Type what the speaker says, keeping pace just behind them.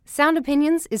Sound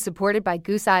Opinions is supported by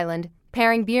Goose Island,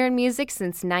 pairing beer and music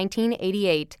since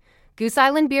 1988. Goose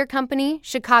Island Beer Company,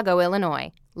 Chicago,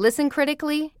 Illinois. Listen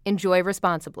critically, enjoy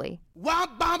responsibly.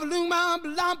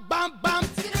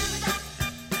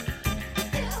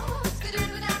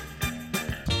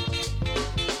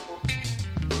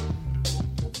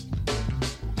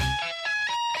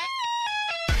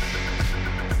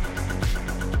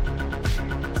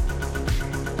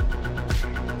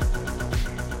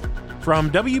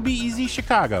 From WBEZ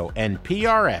Chicago and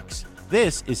PRX,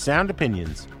 this is Sound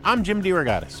Opinions. I'm Jim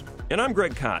DeRogatis. And I'm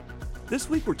Greg Kot. This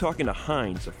week we're talking to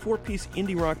Hinds, a four-piece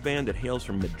indie rock band that hails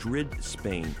from Madrid,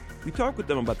 Spain. We talk with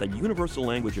them about the universal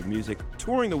language of music,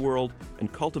 touring the world,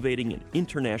 and cultivating an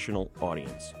international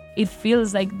audience. It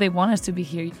feels like they want us to be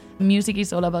here. Music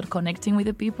is all about connecting with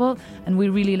the people, and we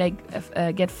really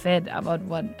get fed about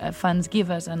what fans give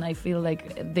us, and I feel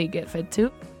like they get fed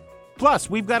too.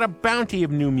 Plus, we've got a bounty of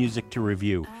new music to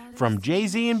review, from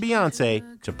Jay-Z and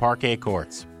Beyoncé to Parquet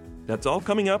courts. That's all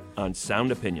coming up on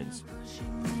Sound Opinions.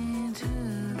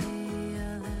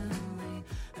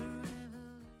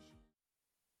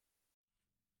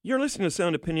 You're listening to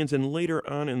Sound Opinions, and later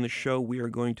on in the show, we are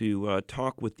going to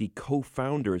talk with the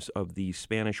co-founders of the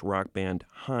Spanish rock band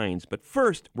Hinds. But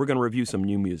first, we're going to review some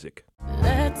new music.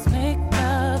 Let's make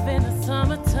love in the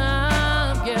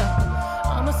summertime, yeah.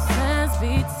 On the sands,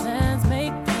 beat sands,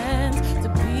 make plans to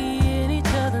be in each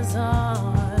other's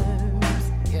arms.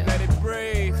 Yeah. Let it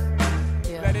breathe,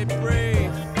 Yeah. let it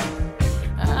breathe.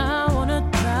 I wanna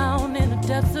drown in the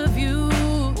depths of you,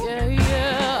 yeah,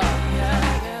 yeah, yeah,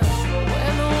 yeah.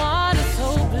 When the water's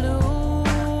so blue,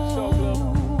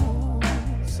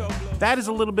 So blue. That is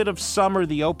a little bit of Summer,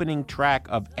 the opening track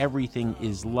of Everything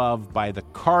Is Love by the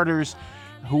Carters.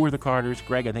 Who are the Carters?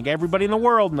 Greg, I think everybody in the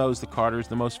world knows the Carters,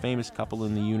 the most famous couple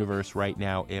in the universe right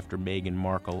now after Meghan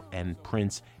Markle and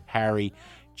Prince Harry,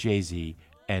 Jay-Z,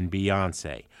 and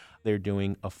Beyoncé. They're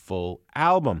doing a full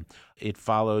album. It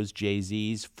follows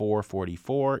Jay-Z's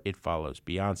 444. It follows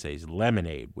Beyoncé's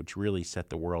Lemonade, which really set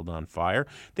the world on fire.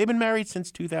 They've been married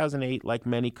since 2008. Like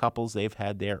many couples, they've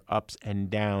had their ups and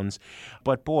downs.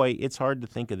 But boy, it's hard to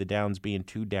think of the downs being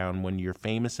too down when you're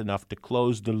famous enough to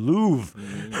close the Louvre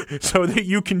so that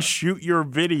you can shoot your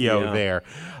video there.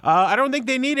 I don't think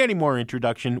they need any more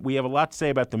introduction. We have a lot to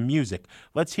say about the music.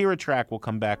 Let's hear a track. We'll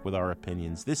come back with our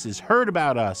opinions. This is Heard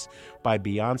About Us by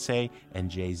Beyoncé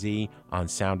and Jay-Z on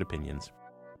Sound Opinions.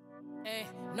 hey,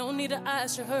 no need to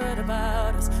ask, you heard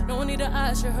about us. No need to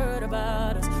ask, you heard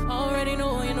about us. Already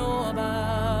know you know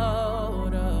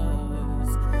about us.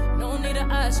 No need to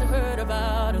ask, you heard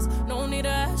about us. No need to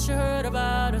ask, you heard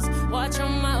about us. Watch your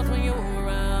mouth when you're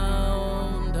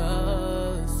around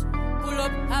us. Pull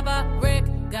up, how about Rick?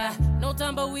 Got no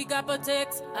time, but we got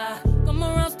protects. Come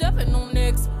around stepping on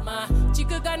necks. My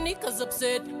chica got niggas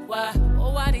upset. Why?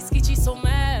 Oh, why these sketchy so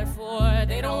mad for?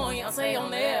 They don't want y'all say on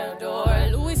their door.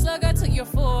 Louis Slugger to your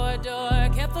four-door.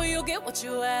 Careful, you'll get what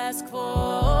you ask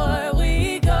for.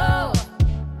 We go.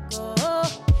 Go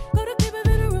to Cape of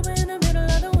Aruba in the middle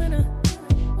of the winter.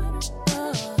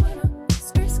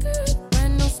 Skirt, skirt,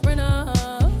 brand new sprinter.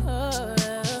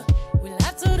 We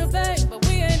laugh to the bank, but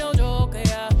we ain't no joke,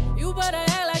 yeah. You better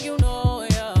act like you know,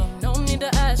 yeah. No need to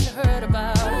ask, you heard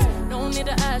about us. No need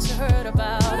to ask, you heard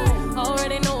about us.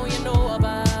 Already know you know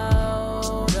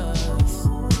about us.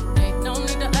 Hey, no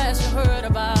need to ask, you heard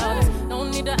about us. No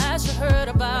need to ask, you heard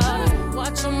about us.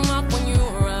 Watch them up when you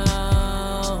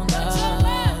around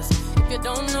us. If you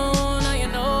don't know, now you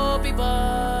know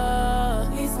people.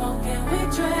 He's smoking, we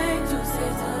drank,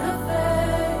 juices to the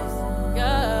face.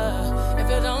 Yeah, if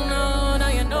you don't know, now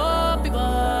you know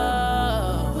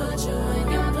people. Put you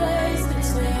in your place, then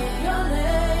stay in your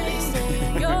lane. Stay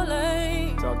in your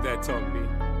lane. Talk that talk, B.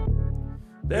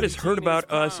 That is Heard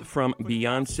About Us from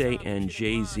Beyoncé and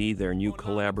Jay-Z, their new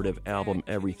collaborative album,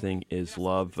 Everything Is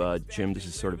Love. Jim, this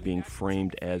is sort of being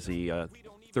framed as a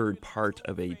third part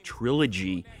of a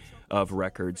trilogy of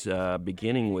records,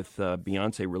 beginning with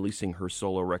Beyoncé releasing her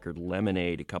solo record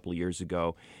Lemonade a couple of years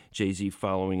ago, Jay-Z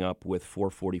following up with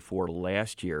 444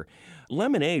 last year.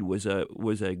 Lemonade was a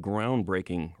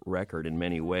groundbreaking record in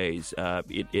many ways.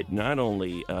 It not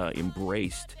only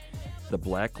embraced the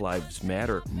Black Lives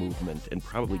Matter movement and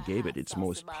probably gave it its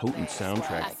most potent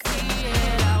soundtrack.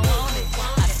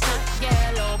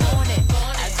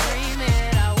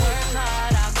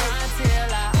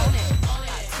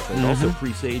 But it also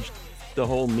presaged the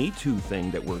whole Me Too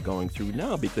thing that we're going through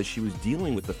now, because she was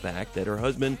dealing with the fact that her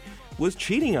husband was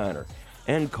cheating on her.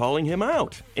 and calling him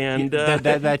out. And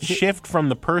that shift from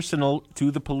the personal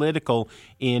to the political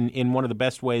in one of the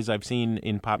best ways I've seen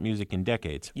in pop music in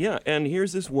decades. Yeah, and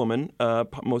here's this woman,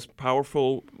 most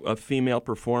powerful female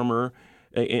performer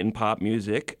in pop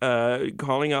music,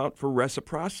 calling out for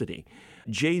reciprocity.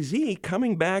 Jay-Z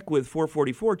coming back with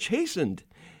 444 chastened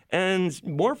and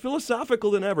more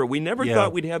philosophical than ever. We never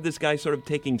thought we'd have this guy sort of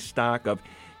taking stock of,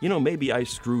 maybe I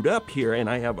screwed up here and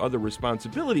I have other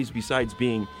responsibilities besides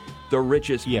being the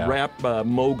richest rap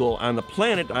mogul on the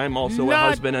planet. I'm also a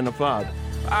husband and a father.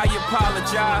 I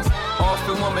apologize,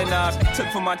 often womanized. Took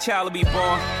for my child to be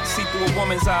born, see through a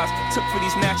woman's eyes. Took for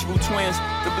these natural twins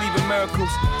to believe in miracles.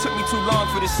 Took me too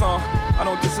long for this song, I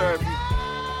don't deserve you.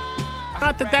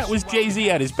 Not that was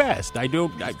Jay-Z at his best.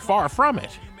 Far from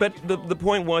it. But the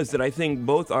point was that I think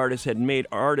both artists had made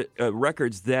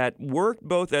records that worked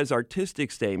both as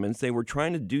artistic statements. They were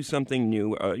trying to do something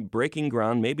new, breaking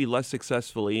ground, maybe less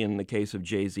successfully in the case of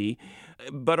Jay-Z,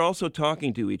 but also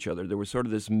talking to each other. There was sort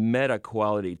of this meta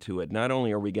quality to it. Not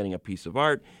only are we getting a piece of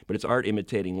art, but it's art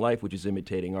imitating life, which is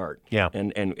imitating art. Yeah.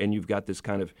 And you've got this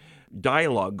kind of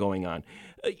dialogue going on.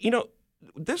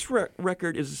 This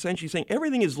record is essentially saying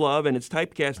everything is love, and it's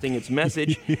typecasting its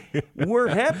message. We're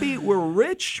happy, we're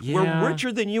rich, we're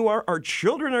richer than you are. Our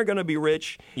children are going to be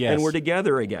rich, and we're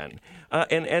together again.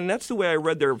 And that's the way I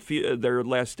read their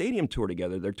last stadium tour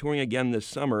together. They're touring again this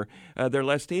summer. Their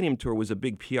last stadium tour was a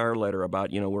big PR letter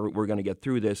about, we're going to get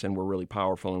through this, and we're really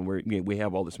powerful, and we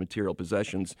have all this material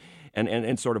possessions,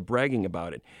 and sort of bragging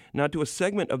about it. Now, to a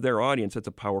segment of their audience, that's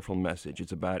a powerful message.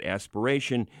 It's about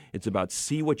aspiration. It's about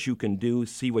see what you can do,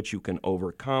 see what you can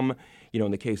overcome. In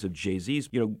the case of Jay-Z's,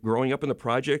 growing up in the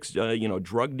projects,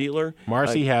 drug dealer.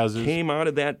 Marcy Houses. Came out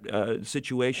of that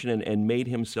situation and made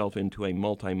himself into a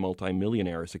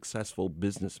multi-millionaire, a successful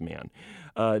businessman.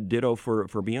 Ditto for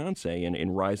Beyoncé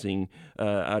in rising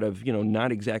out of,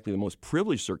 not exactly the most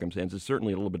privileged circumstances,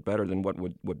 certainly a little bit better than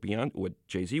what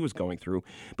Jay-Z was going through.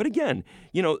 But again,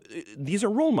 these are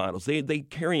role models. They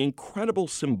carry incredible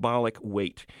symbolic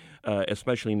weight.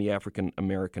 Especially in the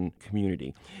African-American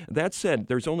community. That said,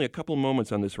 there's only a couple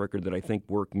moments on this record that I think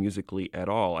work musically at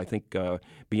all. I think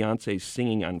Beyoncé's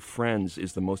singing on Friends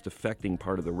is the most affecting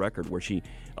part of the record, where she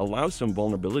allows some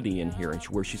vulnerability in here, and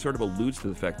where she sort of alludes to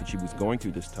the fact that she was going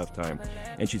through this tough time,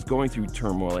 and she's going through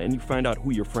turmoil, and you find out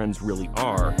who your friends really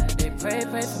are. They pray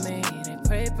for me, they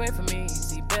pray for me.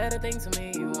 See better things for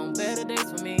me, want better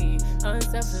days for me.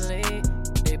 Unselfishly,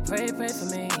 they pray for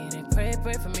me, they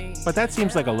pray for me. But that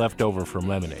seems like a leftover from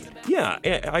Lemonade. Yeah,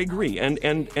 I agree. And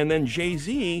then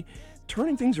Jay-Z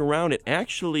turning things around and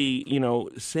actually,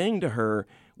 saying to her,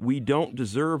 we don't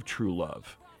deserve true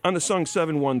love. On the song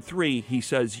 713, he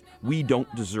says, we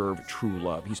don't deserve true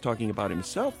love. He's talking about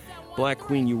himself. Black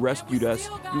Queen, you rescued us.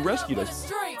 You rescued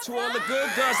us. To all the good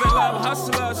girls that love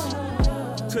hustlers,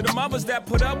 to the mothers that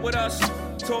put up with us,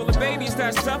 to all the babies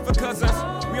that suffer cause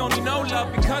us. We only know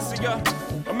love because of ya.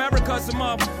 America's a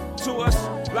mother to us.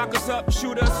 Lock us up,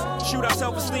 shoot us, shoot our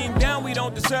self-esteem down. We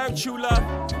don't deserve true love.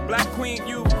 Black Queen,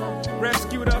 you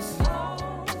rescued us.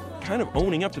 Kind of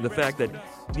owning up to the fact that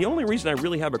the only reason I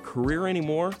really have a career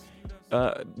anymore,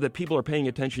 that people are paying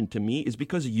attention to me, is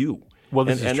because of you. Well,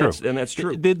 this is true. That's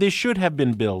true. This should have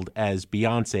been billed as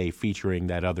Beyoncé featuring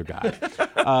that other guy.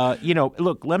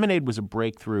 Look, Lemonade was a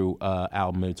breakthrough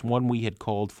album. It's one we had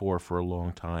called for a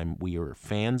long time. We were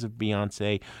fans of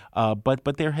Beyoncé,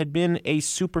 but there had been a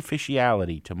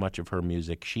superficiality to much of her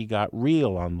music. She got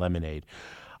real on Lemonade.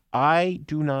 I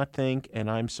do not think, and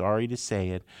I'm sorry to say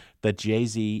it, that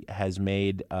Jay-Z has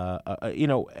made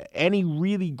any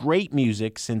really great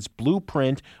music since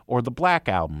Blueprint or the Black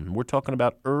Album. We're talking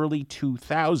about early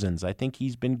 2000s. I think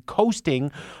he's been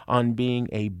coasting on being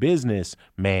a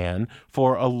businessman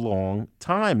for a long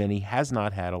time, and he has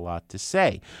not had a lot to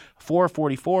say.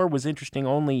 444 was interesting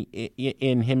only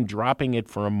in him dropping it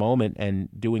for a moment and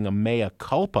doing a mea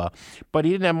culpa, but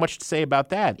he didn't have much to say about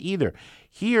that either.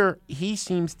 Here, he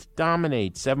seems to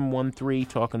dominate. 713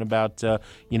 talking about,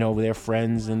 their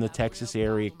friends in the Texas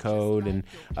area code and,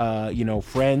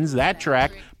 Friends, that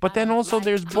track. But then also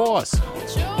there's Boss.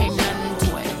 Ain't nothing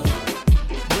to it.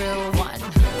 Real one.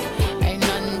 Ain't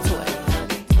nothing to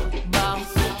it.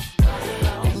 Boss.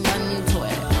 Ain't nothing to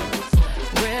it.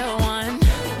 Real one.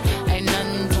 Ain't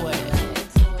nothing to it.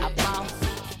 A boss.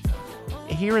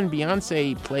 Hearing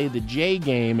Beyonce play the J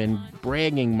game and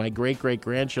bragging my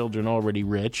great-great-grandchildren already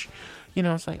rich,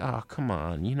 it's like, oh, come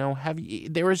on,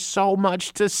 there is so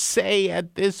much to say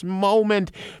at this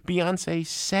moment. Beyonce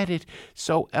said it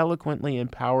so eloquently and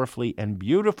powerfully and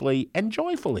beautifully and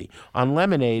joyfully on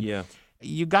Lemonade. Yeah.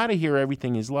 you got to hear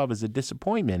Everything Is Love as a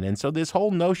disappointment. And so this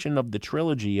whole notion of the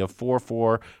trilogy of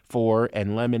 444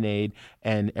 and Lemonade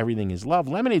and Everything Is Love,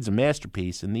 Lemonade's a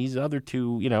masterpiece, and these other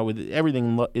two, with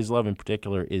Everything Is Love in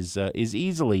particular, is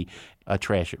easily a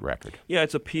trash it record. Yeah,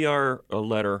 it's a PR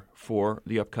letter for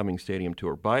the upcoming stadium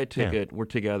tour. Buy a ticket, we're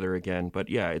together again. But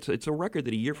yeah, it's a record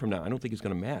that a year from now, I don't think it's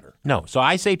going to matter. No, so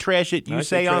I say trash it, you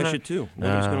say trash it too.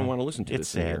 Nobody's going to want to listen to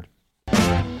it's this sad.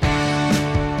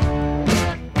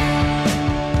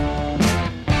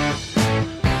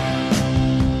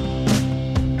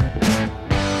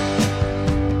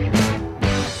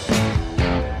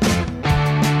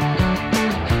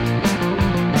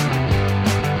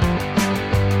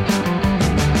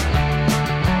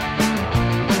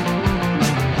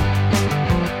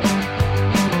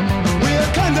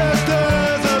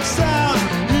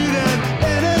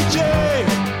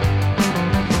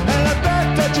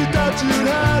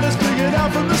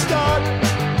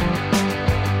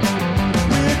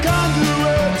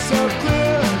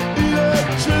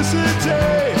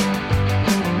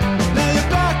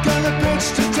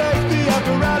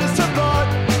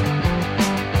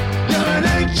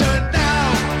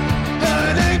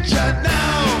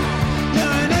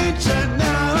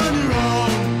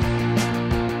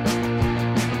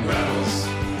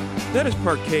 That is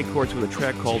Parquet Courts with a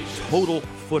track called Total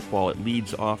Football. It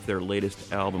leads off their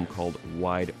latest album called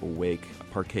Wide Awake.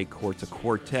 Parquet Courts, a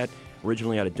quartet,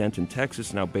 originally out of Denton,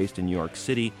 Texas, now based in New York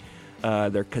City.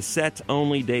 Their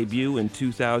cassette-only debut in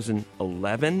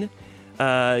 2011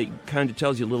 kind of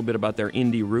tells you a little bit about their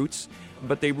indie roots,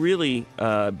 but they really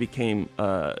became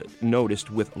noticed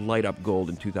with Light Up Gold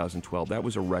in 2012. That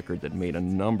was a record that made a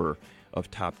number of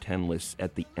top 10 lists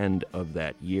at the end of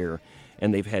that year,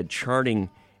 and they've had charting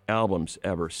albums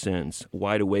ever since.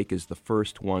 Wide Awake is the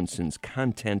first one since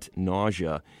Content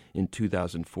Nausea in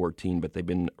 2014, but they've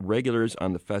been regulars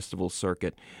on the festival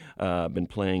circuit, been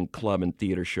playing club and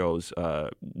theater shows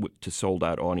to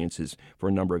sold-out audiences for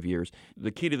a number of years.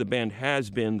 The key to the band has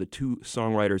been the two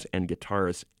songwriters and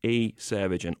guitarists, A.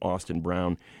 Savage and Austin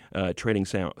Brown, trading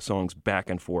songs back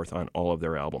and forth on all of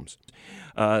their albums.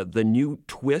 The new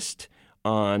twist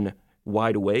on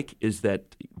Wide Awake is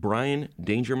that Brian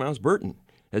Danger Mouse Burton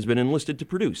has been enlisted to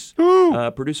produce,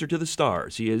 producer to the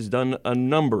stars. He has done a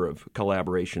number of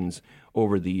collaborations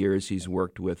over the years. He's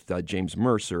worked with James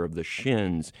Mercer of the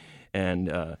Shins,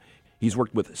 and he's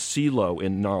worked with CeeLo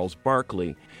in Gnarls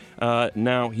Barkley.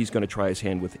 Now he's going to try his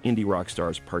hand with indie rock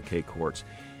stars Parquet Courts.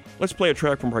 Let's play a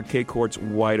track from Parquet Courts'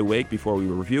 Wide Awake before we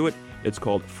review it. It's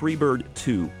called Freebird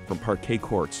 2 from Parquet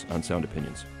Courts on Sound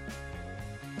Opinions.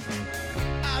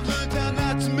 I've learned how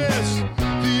not to miss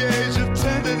the age of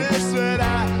tenderness that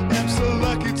I am so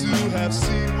lucky to have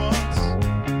seen once.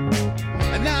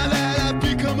 And now that I've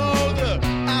become older,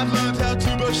 I've learned how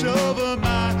to brush over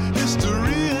my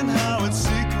history and how it's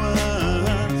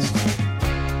sequenced.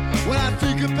 When I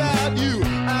think about you,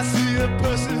 I see a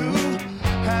person who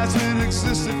hasn't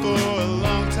existed for a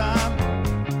long time.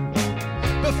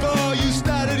 Before you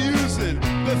started using,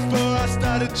 before I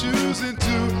started choosing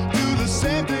to do the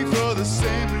same thing for the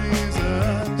same reasons.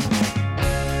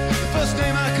 The first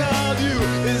name I called you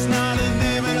is not a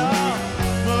name at all,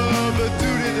 more of a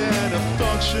duty than a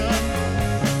function.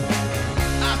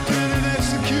 I've been in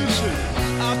execution,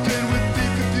 I've been with the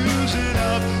confusion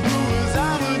of who was I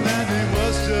when that name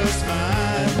was just mine.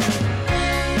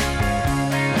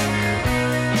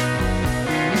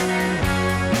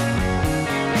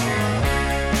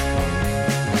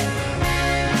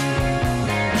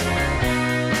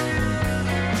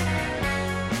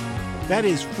 That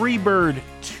is Freebird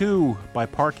 2 by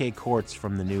Parquet Courts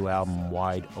from the new album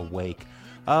Wide Awake.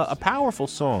 A powerful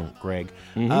song, Greg.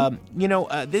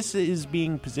 Mm-hmm. This is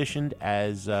being positioned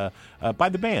as by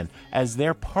the band as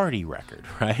their party record,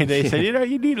 right? They said,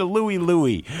 you need a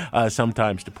Louie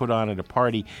sometimes to put on at a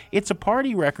party. It's a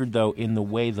party record, though, in the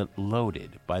way that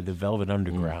Loaded by the Velvet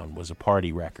Underground was a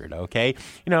party record, okay?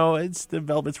 It's the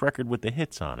Velvet's record with the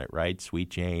hits on it, right? Sweet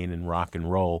Jane and Rock and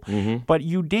Roll. Mm-hmm. But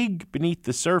you dig beneath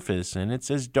the surface, and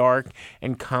it's as dark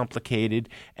and complicated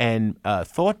and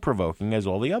thought-provoking as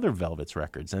all the other Velvet's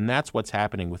records. And that's what's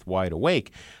happening with Wide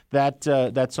Awake. That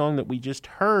song that we just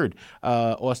heard,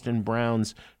 Austin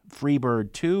Brown's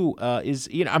Freebird 2, is,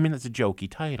 it's a jokey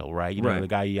title, right? Right. The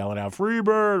guy yelling out,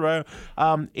 Freebird,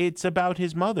 right? It's about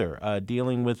his mother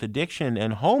dealing with addiction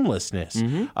and homelessness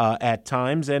at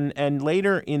times. And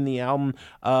later in the album,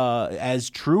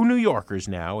 as true New Yorkers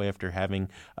now, after having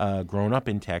grown up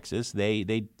in Texas,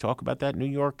 they talk about that New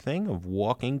York thing of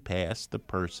walking past the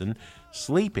person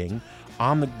sleeping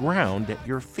on the ground at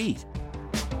your feet.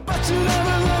 But you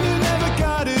never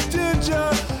got it, did you?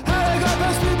 How you got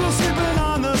those people sleeping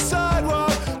on the sidewalk?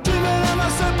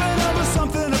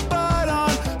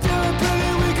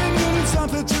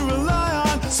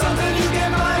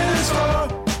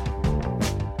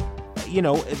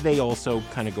 they also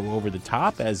kind of go over the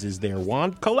top, as is their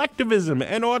wont. Collectivism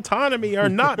and autonomy are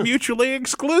not mutually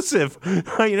exclusive.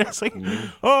 It's like,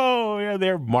 oh, yeah,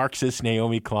 they're Marxist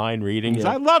Naomi Klein readings.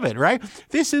 Yeah. I love it, right?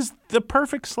 This is the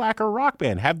perfect slacker rock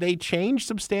band. Have they changed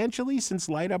substantially since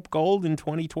Light Up Gold in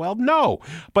 2012? No,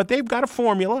 but they've got a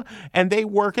formula, and they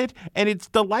work it, and it's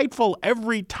delightful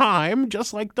every time,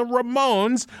 just like the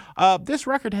Ramones. This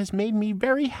record has made me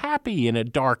very happy in a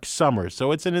dark summer,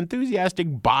 so it's an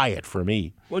enthusiastic buy it for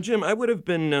me. Well, Jim, I would have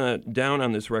been down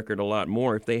on this record a lot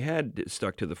more if they had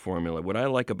stuck to the formula. What I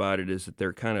like about it is that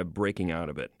they're kind of breaking out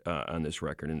of it on this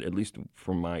record, and at least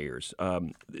from my ears.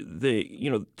 To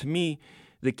me,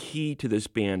 the key to this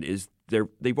band is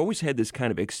they've always had this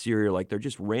kind of exterior, like they're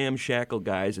just ramshackle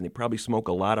guys, and they probably smoke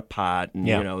a lot of pot, and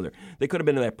they could have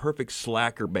been that perfect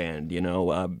slacker band,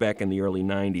 back in the early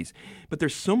 '90s. But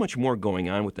there's so much more going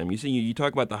on with them. You see, you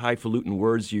talk about the highfalutin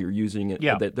words you're using,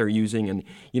 that they're using, and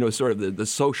sort of the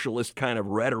socialist kind of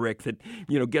rhetoric that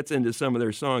gets into some of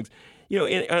their songs.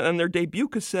 On their debut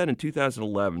cassette in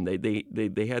 2011,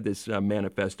 they had this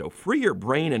manifesto: "Free your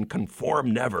brain and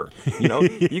conform never."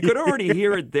 You could already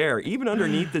hear it there, even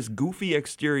underneath this goofy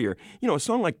exterior. A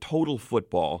song like "Total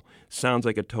Football" sounds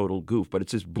like a total goof, but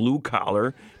it's this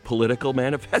blue-collar political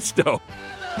manifesto.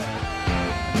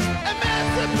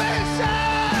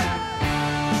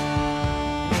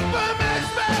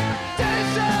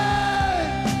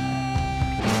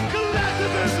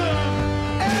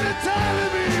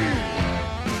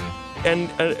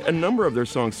 And a number of their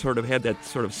songs sort of had that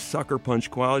sort of sucker punch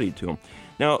quality to them.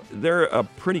 Now, they're a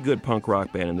pretty good punk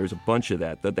rock band, and there's a bunch of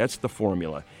that. That's the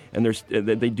formula. And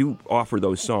they do offer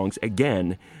those songs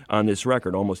again on this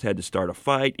record. Almost Had to Start a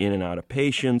Fight, In and Out of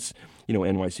Patience,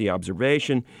 NYC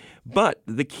Observation. But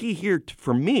the key here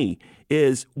for me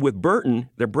is with Burton,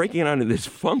 they're breaking out into this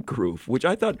funk groove, which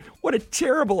I thought, what a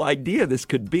terrible idea this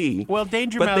could be. Well,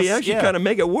 Danger but Mouse, they actually kind of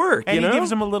make it work. And he gives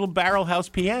them a little barrel house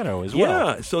piano as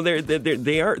well. Yeah, so there is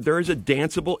a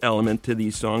danceable element to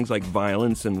these songs like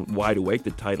Violence and Wide Awake,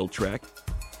 the title track.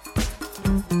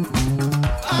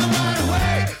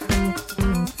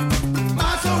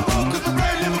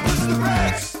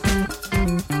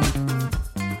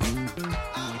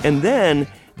 And then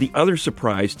the other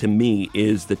surprise to me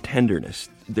is the tenderness.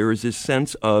 There is this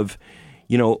sense of,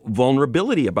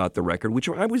 vulnerability about the record, which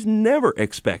I was never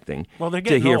expecting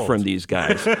to hear from these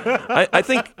guys. I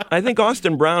think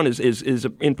Austin Brown is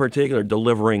in particular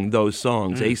delivering those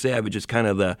songs. A Savage is kind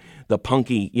of the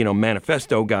punky,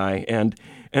 manifesto guy, and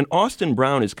Austin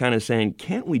Brown is kind of saying,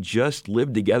 "Can't we just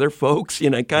live together, folks?"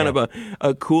 In a kind of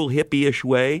a cool hippie-ish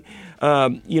way.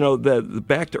 The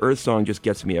Back to Earth song just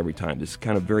gets me every time. This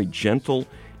kind of very gentle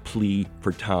plea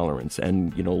for tolerance,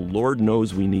 and Lord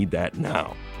knows we need that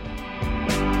now.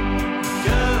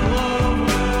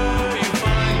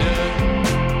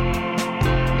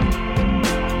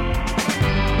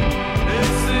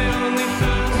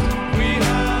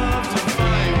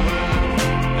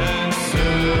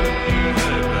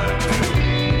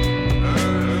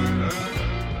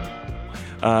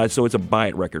 So it's a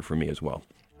buy-it record for me as well.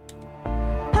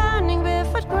 Burning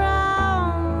barefoot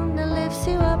ground that lifts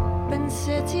you up and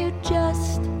sets you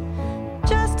just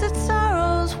at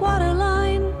sorrow's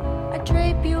waterline. I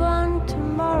drape you on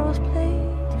tomorrow's plate.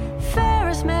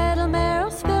 Ferrous metal marrow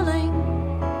spilling,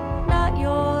 not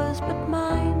yours but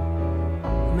mine.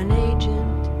 I'm an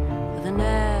agent of the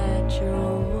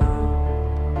natural world.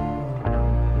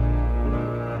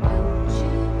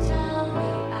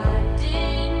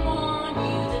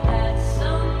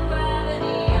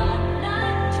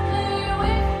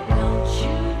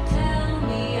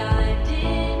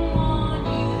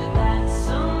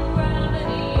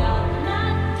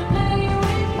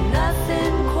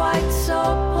 So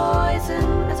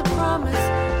poison as a promise,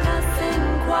 nothing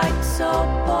quite so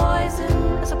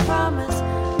poison as a promise,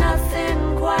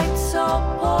 nothing quite so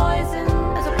poison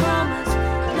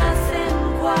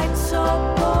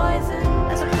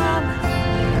as a promise.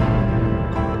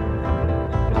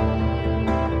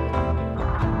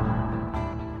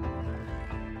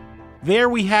 There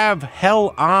we have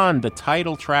Hell On, the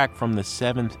title track from the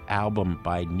 7th album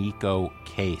by Neko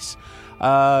Case.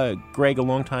 Greg, a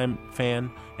longtime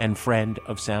fan and friend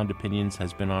of Sound Opinions,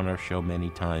 has been on our show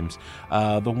many times.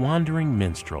 The wandering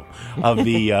minstrel of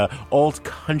the old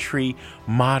country,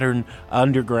 modern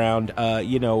underground,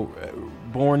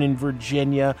 born in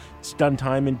Virginia, done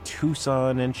time in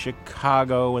Tucson and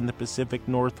Chicago and the Pacific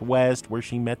Northwest, where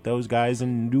she met those guys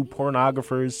and New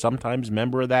Pornographers, sometimes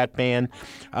member of that band,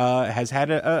 has had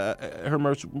her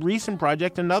most recent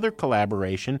project, another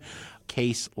collaboration,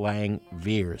 Case Lang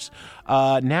Veers.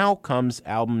 Now comes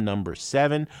album number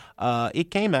 7.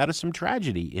 It came out of some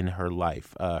tragedy in her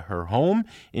life. Her home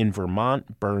in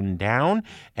Vermont burned down,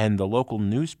 and the local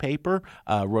newspaper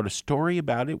wrote a story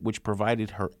about it, which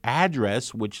provided her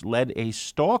address, which led a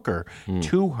stalker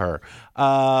to her.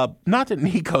 Not that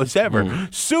Neko's ever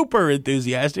super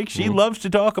enthusiastic. She loves to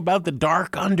talk about the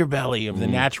dark underbelly of the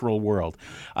natural world.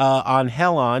 On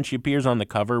Hell On, she appears on the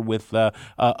cover with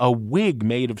a wig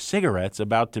made of cigarettes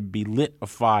about to be lit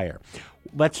afire.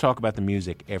 Let's talk about the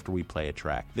music after we play a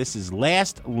track. This is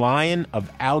Last Lion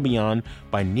of Albion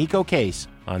by Neko Case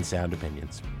on Sound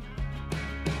Opinions.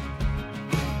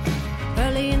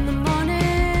 Early in the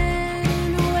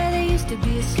morning, where there used to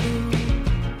be a slough,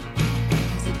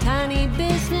 there's a tiny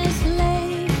business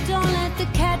lake. Don't let the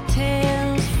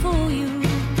cattails fool you.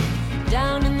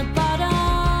 Down in the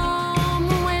bottom,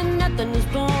 when nothing was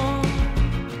born,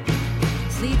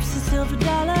 sleeps a silver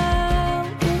dollar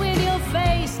with your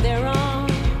face thereon.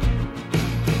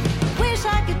 Wish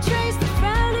I could trace the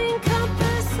frowning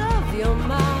compass of your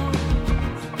mouth.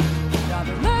 Drop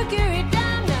a Mercury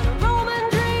down a Roman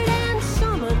drain and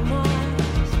summon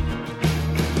Mars.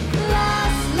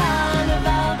 Last line of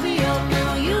Albion,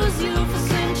 they'll use you for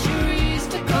centuries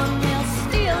to come. They'll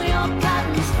steal your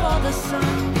patents for the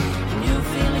sun, and you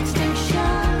feel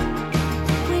extinction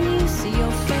when you see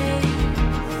your face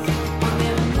on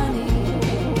their money.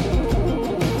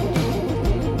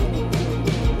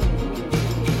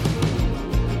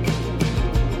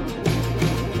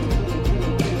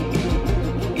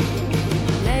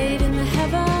 Laid in the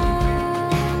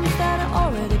heavens that are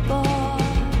already born,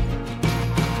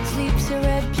 sleeps a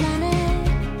red planet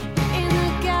in the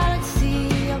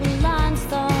galaxy of aligned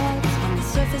stars. On the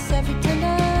surface, every tender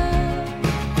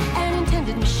and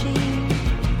intended machine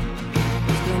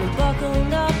is gonna buckle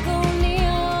knuckle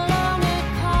kneel on a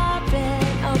carpet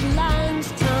of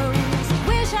lion's tongues.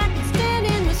 Wish I could stand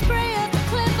in the spray at the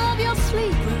cliff of your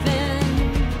sleep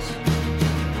revenge.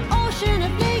 Ocean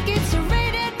of naked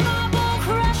serrated marble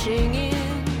crashing in.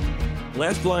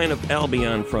 Last Lion of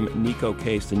Albion from Neko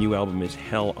Case. The new album is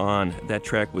Hell On. That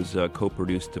track was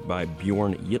co-produced by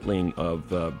Bjorn Yttling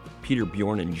of Peter,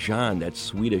 Bjorn and John, that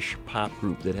Swedish pop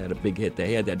group that had a big hit.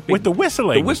 They had that big, With the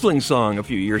whistling song a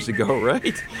few years ago,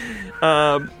 right?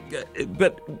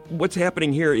 But what's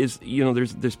happening here is,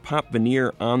 there's pop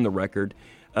veneer on the record.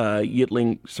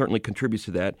 Yttling certainly contributes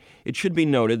to that. It should be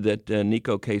noted that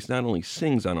Neko Case not only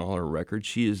sings on all her records,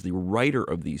 she is the writer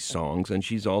of these songs, and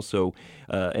she's also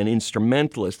an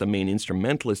instrumentalist, a main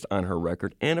instrumentalist on her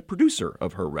record, and a producer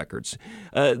of her records.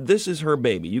 This is her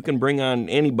baby. You can bring on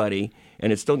anybody,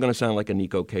 and it's still going to sound like a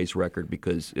Neko Case record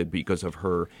because of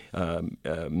her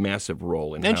massive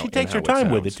role in And how, she takes in her how time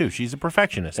it with it, sounds. too. She's a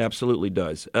perfectionist. Absolutely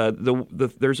does.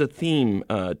 There's a theme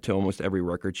to almost every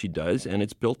record she does, and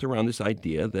it's built around this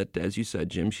idea that, as you said,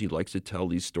 Jim, she likes to tell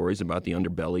these stories about the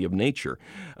underbelly of nature.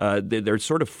 They're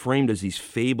sort of framed as these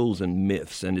fables and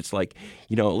myths, and it's like,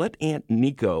 let Aunt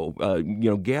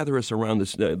Neko, gather us around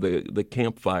this, the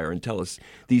campfire and tell us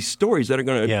these stories that are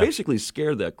going to basically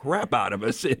scare the crap out of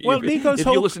us. Well, if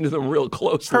you listen to them real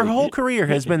closely. Her whole career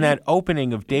has been that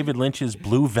opening of David Lynch's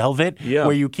Blue Velvet,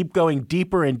 where you keep going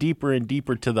deeper and deeper and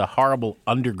deeper to the horrible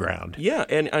underground. Yeah,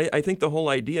 and I think the whole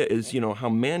idea is, how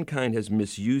mankind has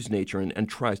misused nature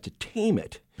and tries to tame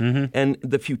it. And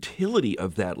the futility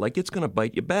of that, like it's going to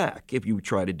bite you back if you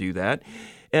try to do that.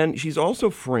 And she's also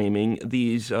framing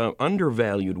these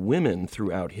undervalued women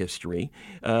throughout history.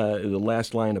 The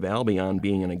Last Lion of Albion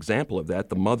being an example of that.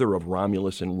 The mother of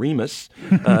Romulus and Remus,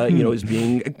 is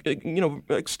being,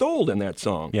 extolled in that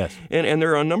song. Yes. And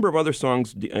there are a number of other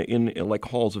songs in like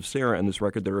Halls of Sarah in this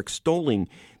record that are extolling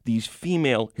these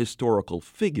female historical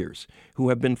figures who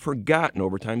have been forgotten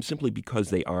over time simply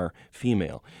because they are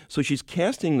female. So she's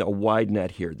casting a wide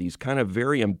net here, these kind of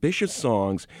very ambitious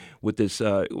songs with this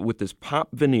pop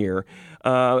veneer,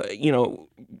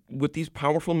 with these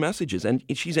powerful messages. And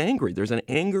she's angry. There's an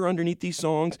anger underneath these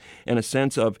songs and a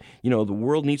sense of, the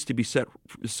world needs to be set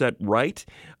right.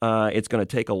 It's going to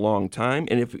take a long time.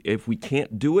 And if we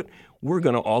can't do it, we're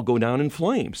going to all go down in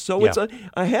flames. So it's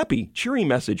a happy, cheery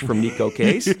message from Neko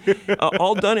Case,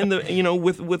 all done in the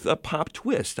with a pop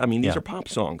twist. I mean, these are pop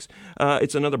songs.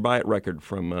 It's another buy it record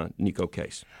from Neko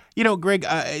Case. Greg,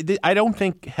 I don't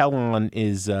think Hell On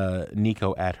is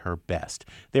Neko at her best.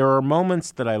 There are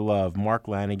moments that I love. Mark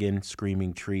Lanigan,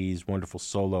 Screaming Trees, wonderful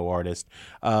solo artist,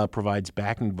 provides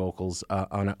backing vocals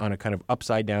on a kind of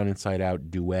upside down, inside out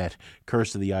duet,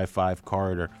 Curse of the I-5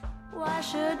 Corridor. Why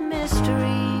should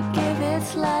mystery give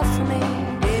its life to me?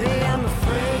 Maybe I'm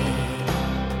afraid,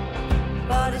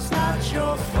 but it's not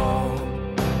your fault.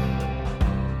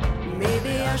 Maybe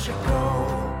I should go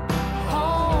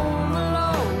home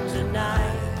alone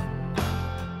tonight.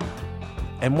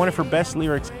 And one of her best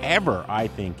lyrics ever, I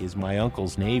think, is My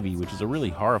Uncle's Navy, which is a really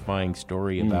horrifying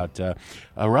story about a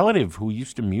relative who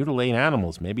used to mutilate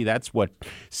animals. Maybe that's what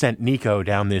sent Neko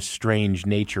down this strange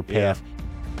nature path.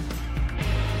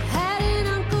 Had an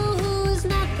uncle who was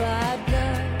not by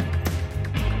blood,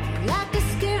 like to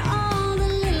scare all the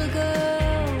little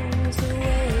girls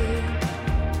away.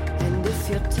 And if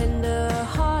you're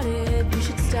tender-hearted, you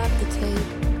should stop the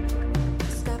tape.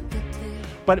 Stop the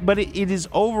tape. But it is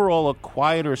overall a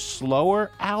quieter, slower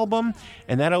album,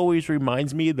 and that always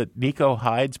reminds me that Neko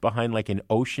hides behind like an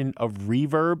ocean of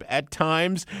reverb at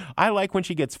times. I like when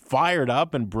she gets fired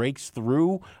up and breaks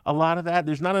through a lot of that.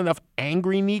 There's not enough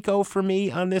angry Neko for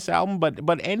me on this album,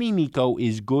 but any Neko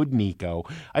is good Neko.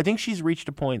 I think she's reached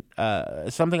a point,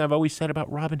 something I've always said about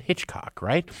Robin Hitchcock,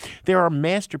 right? There are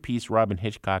masterpiece Robin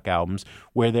Hitchcock albums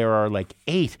where there are like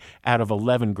 8 out of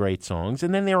 11 great songs,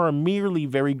 and then there are merely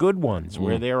very good ones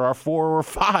where there are 4 or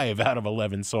 5 out of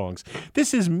 11 songs.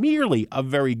 This is merely a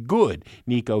very good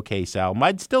Neko Case album.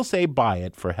 I'd still say buy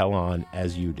it for Hell On,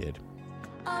 as you did.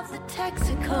 Of the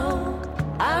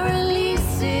Texaco, I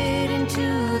release it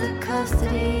into the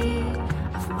custody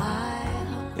of my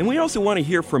home. And we also want to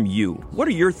hear from you. What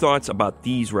are your thoughts about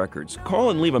these records? Call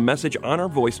and leave a message on our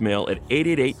voicemail at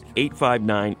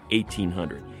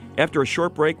 888-859-1800. After a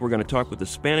short break, we're going to talk with the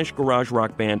Spanish garage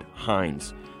rock band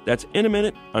Hinds. That's in a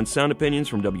minute on Sound Opinions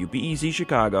from WBEZ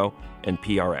Chicago and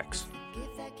PRX.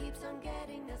 Gift that keeps on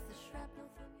getting us the shrapnel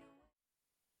from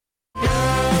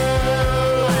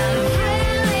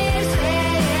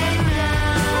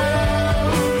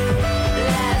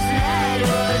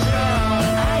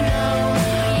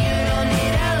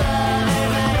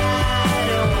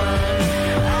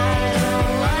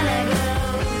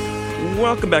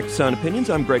Welcome back to Sound Opinions.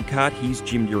 I'm Greg Kot. He's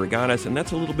Jim DeRogatis, and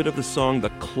that's a little bit of the song The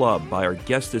Club by our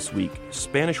guest this week,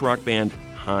 Spanish rock band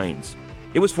Hinds.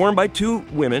 It was formed by 2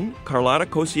 women, Carlota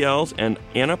Cosiales and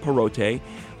Ana Parrote,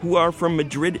 who are from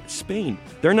Madrid, Spain.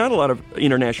 There are not a lot of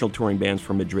international touring bands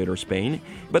from Madrid or Spain,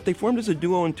 but they formed as a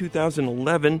duo in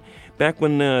 2011, back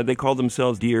when they called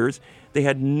themselves Deers. They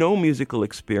had no musical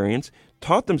experience,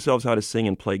 taught themselves how to sing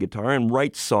and play guitar and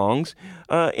write songs,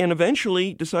 and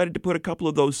eventually decided to put a couple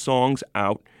of those songs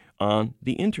out on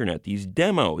the internet, these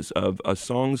demos of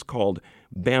songs called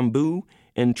Bamboo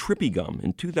and Trippy Gum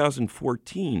in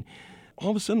 2014. All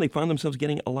of a sudden, they found themselves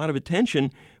getting a lot of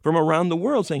attention from around the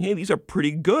world, saying, hey, these are pretty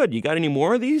good. You got any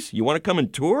more of these? You want to come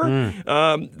and tour?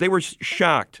 They were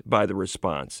shocked by the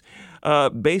response.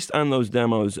 Based on those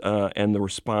demos and the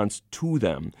response to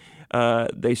them,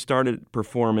 they started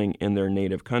performing in their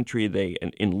native country. They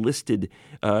enlisted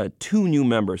 2 new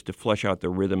members to flesh out the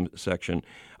rhythm section,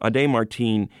 Ade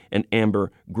Martin and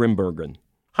Amber Grimbergen.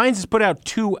 Hinds has put out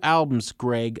 2 albums,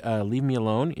 Greg, Leave Me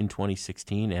Alone in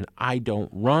 2016 and I Don't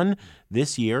Run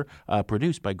this year,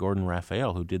 produced by Gordon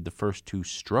Raphael, who did the first 2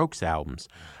 Strokes albums.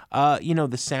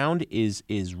 The sound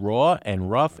is raw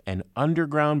and rough and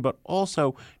underground, but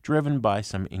also driven by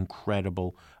some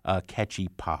incredible catchy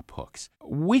pop hooks.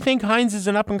 We think Hinds is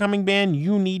an up-and-coming band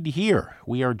you need to hear.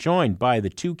 We are joined by the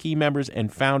 2 key members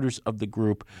and founders of the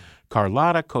group,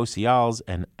 Carlota Cosiales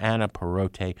and Ana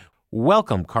Parrote.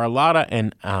 Welcome, Carlota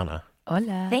and Ana.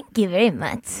 Hola. Thank you very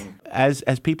much. As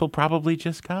people probably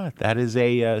just got, that is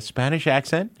a Spanish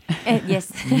accent.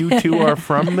 Yes. You 2 are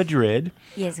from Madrid.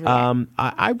 Yes, we are.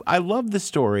 I love the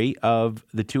story of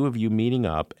the 2 of you meeting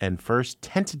up and first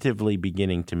tentatively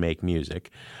beginning to make music.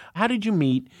 How did you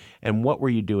meet, and what were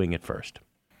you doing at first?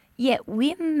 Yeah,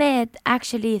 we met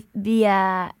actually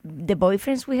via the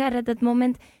boyfriends we had at that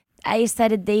moment. I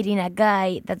started dating a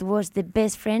guy that was the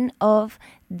best friend of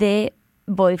the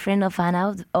boyfriend of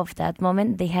Anna of that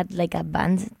moment. They had like a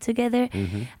band together.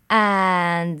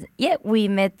 And yeah, we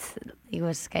met. It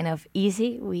was kind of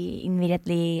easy. We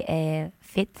immediately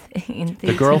fit into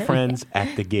The each girlfriends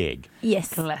at the gig.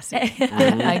 Yes. Classic.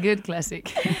 A good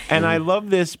classic. And I love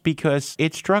this because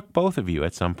it struck both of you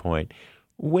at some point.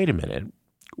 Wait a minute.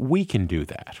 We can do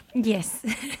that. Yes.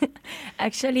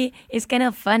 Actually, it's kind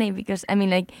of funny because,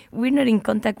 we're not in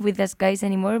contact with those guys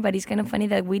anymore, but it's kind of funny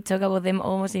that we talk about them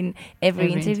almost in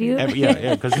every interview.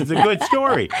 Yeah, because it's a good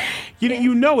story.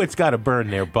 You know it's got to burn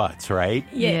their butts, right?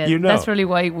 Yeah, you know. That's really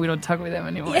why we don't talk with them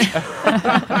anymore.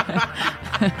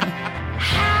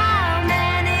 How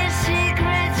many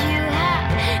secrets you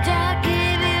have to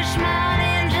keep you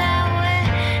smiling that way?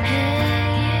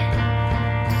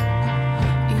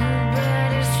 You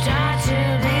better start to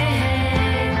behave.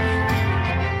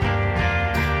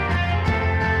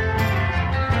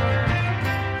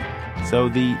 So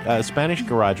the Spanish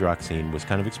garage rock scene was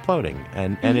kind of exploding,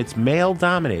 and it's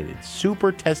male-dominated,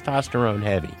 super testosterone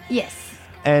heavy. Yes.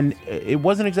 And it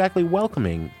wasn't exactly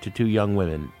welcoming to two young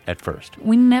women at first.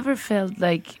 We never felt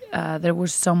like there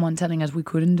was someone telling us we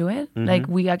couldn't do it. Like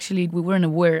we weren't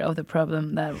aware of the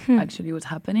problem that actually was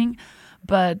happening.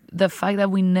 But the fact that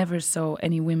we never saw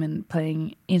any women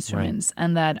playing instruments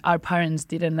and that our parents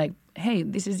didn't like, hey,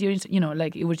 this is your,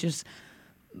 like it was just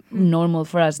normal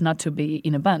for us not to be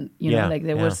in a band, like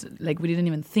there was like we didn't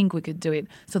even think we could do it,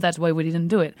 so that's why we didn't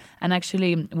do it. And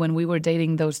actually when we were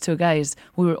dating those two guys,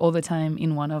 we were all the time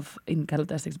in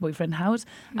Carlos's ex-boyfriend's house,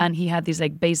 and he had this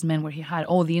like basement where he had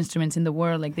all the instruments in the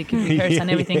world, like they could rehearse and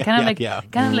everything, kind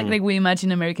of like we imagine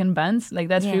American bands, like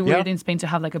that's really weird in Spain to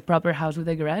have like a proper house with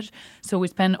a garage. So we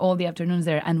spent all the afternoons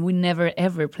there, and we never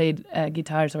ever played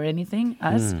guitars or anything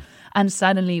and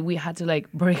suddenly we had to like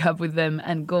break up with them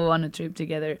and go on a trip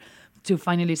together to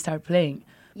finally start playing.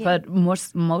 Yeah. But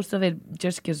most of it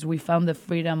just because we found the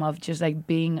freedom of just like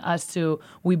being us two.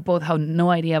 We both had no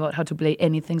idea about how to play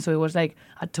anything, so it was like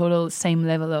a total same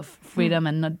level of freedom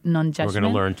and non-judgment. We're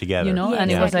going to learn together.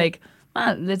 It was like,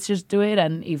 let's just do it,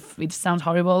 and if it sounds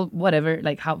horrible, whatever,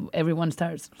 like how everyone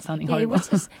starts sounding horrible. It was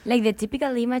just like the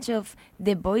typical image of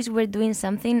the boys were doing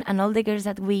something and all the girls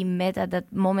that we met at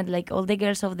that moment, like all the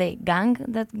girls of the gang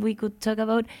that we could talk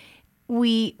about,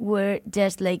 we were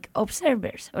just like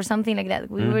observers or something like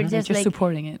that. We were just like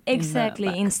supporting it.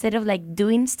 Exactly, instead of like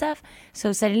doing stuff.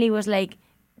 So suddenly it was like,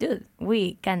 dude,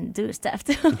 we can do stuff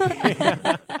too.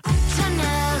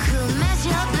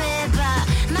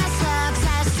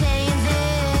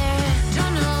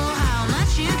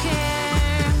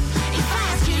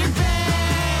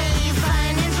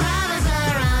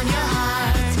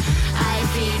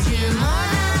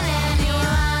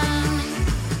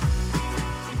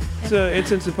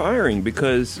 It's inspiring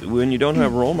because when you don't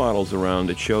have role models around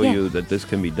that show you that this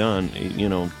can be done,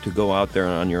 to go out there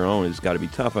on your own has got to be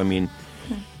tough. I mean,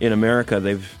 in America,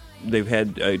 they've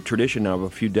had a tradition now of a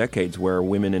few decades where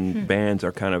women in bands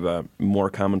are kind of a more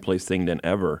commonplace thing than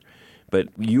ever. But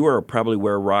you are probably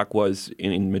where rock was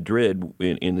in Madrid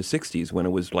in the 60s when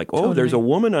it was like, there's a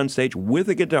woman on stage with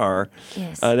a guitar.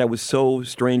 Yes. That was so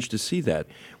strange to see that.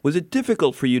 Was it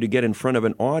difficult for you to get in front of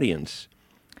an audience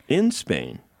in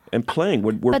Spain and playing?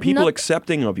 Were people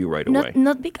accepting of you right away?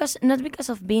 Not because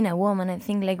of being a woman. I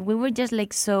think like we were just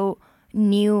like so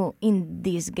new in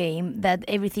this game that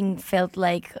everything felt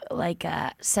like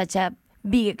such a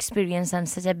big experience and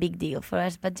such a big deal for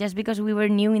us. But just because we were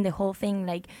new in the whole thing,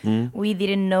 like we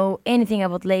didn't know anything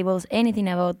about labels, anything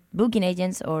about booking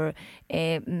agents or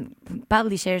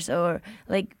publishers, or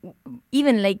like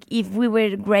even like if we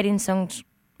were writing songs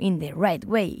in the right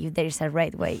way, if there is a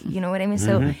right way, you know what I mean?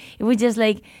 So it was just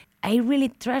like, I really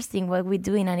trusting what we're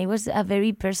doing, and it was a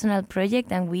very personal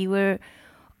project, and we were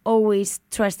always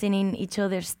trusting in each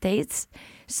other's tastes.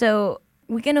 So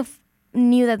we kind of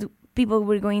knew that people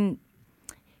were going,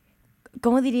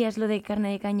 ¿cómo dirías lo de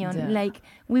carne de cañón? Yeah. Like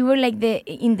we were like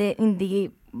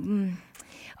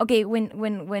okay,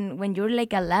 when you're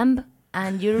like a lamb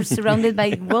and you're surrounded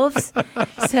by wolves,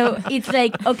 so it's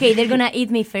like, okay, they're gonna eat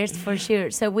me first for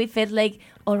sure. So we felt like,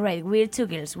 all right, we're two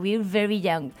girls, we're very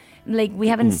young, like we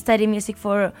haven't studied music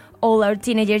for all our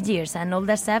teenager years and all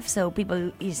that stuff, so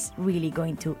people is really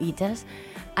going to eat us,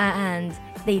 and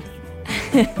they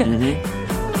did.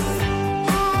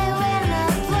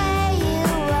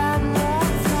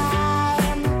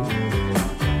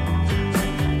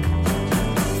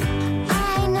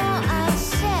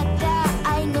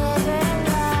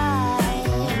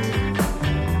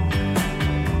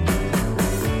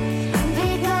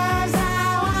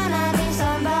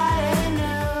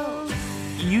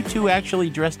 You actually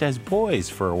dressed as boys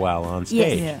for a while on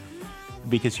stage. Yeah.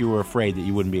 Because you were afraid that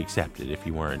you wouldn't be accepted if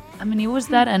you weren't. I mean, it was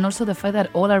that, and also the fact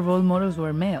that all our role models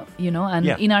were male, and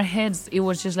in our heads, it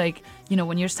was just like,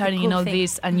 when you're starting,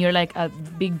 this, and you're like a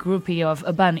big groupie of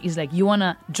a band, is like, you want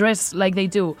to dress like they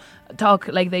do, talk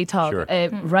like they talk,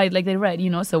 write like they write,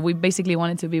 so we basically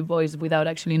wanted to be boys without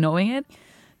actually knowing it.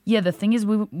 Yeah, the thing is,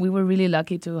 we were really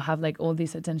lucky to have like all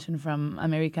this attention from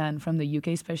America and from the UK,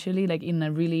 especially like in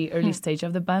a really early stage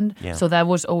of the band. Yeah. So that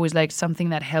was always like something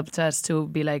that helped us to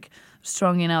be like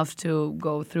strong enough to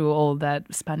go through all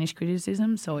that Spanish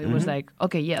criticism. So it was like,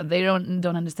 okay, yeah, they don't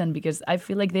understand, because I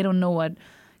feel like they don't know what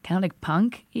kind of like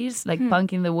punk is, like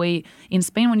punk in the way in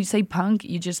Spain when you say punk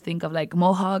you just think of like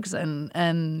mohawks and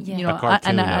you know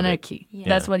anarchy.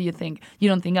 That's what you think. You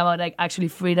don't think about like actually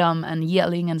freedom and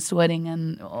yelling and sweating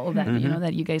and all that you know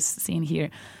that you guys see in here.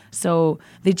 So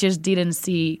they just didn't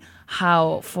see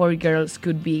how 4 girls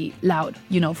could be loud.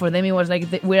 You know, for them it was like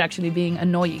we're actually being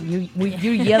annoying.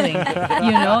 You're yelling,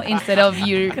 you know, instead of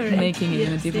you're making it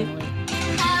in a different way.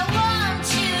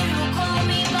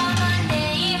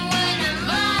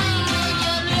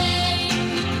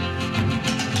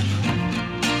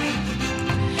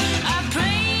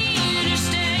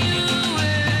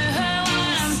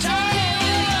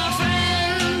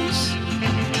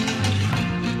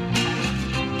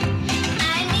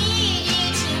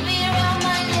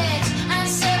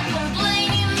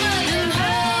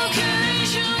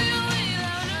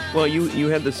 Well, you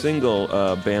had the single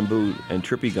 "Bamboo and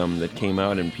Trippy Gum" that came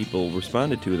out, and people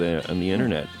responded to that on the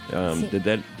internet.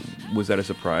 Was that a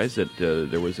surprise that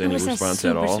there was any response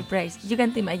at all? It was a super surprise. You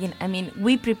can't imagine. I mean,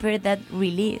 we prepared that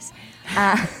release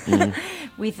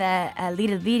with a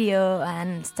little video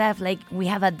and stuff. Like, we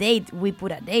have a date. We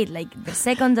put a date, like the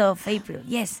 2nd of April.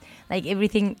 Yes, like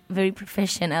everything very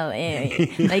professional,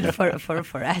 like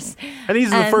for us. And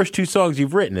these are the first 2 songs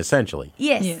you've written, essentially.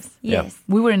 Yes.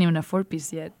 We weren't even a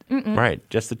 4-piece yet. Right,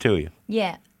 just the 2 of you.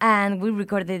 Yeah, and we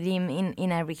recorded him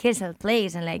in a rehearsal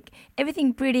place, and like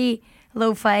everything pretty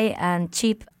lo-fi and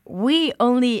cheap. We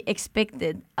only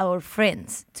expected our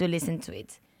friends to listen to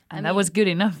it. And that was good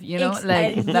enough, you know?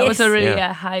 Like that was already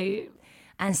a high.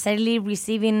 And suddenly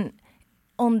receiving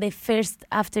on the first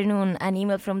afternoon an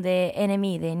email from the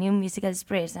NME, the New Musical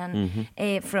Express,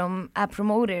 and from a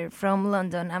promoter from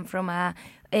London and from a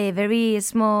very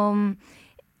small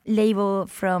label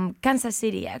from Kansas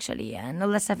City, actually. And all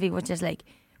that stuff, it was just like,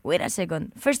 wait a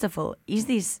second. First of all, is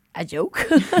this a joke?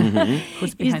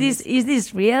 Is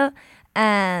this real?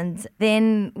 And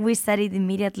then we started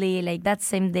immediately, like that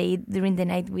same day during the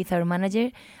night with our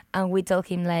manager, and we told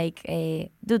him like,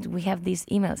 dude, we have these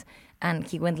emails. And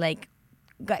he went like,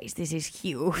 guys, this is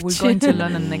huge. We're going to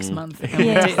London next month.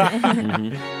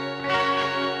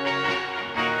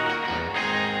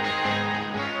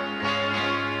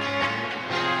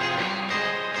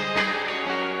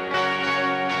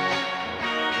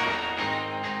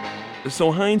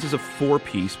 So Hinds is a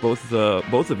 4-piece,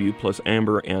 both of you plus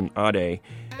Amber and Ade.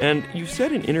 And you've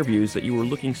said in interviews that you were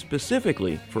looking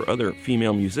specifically for other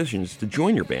female musicians to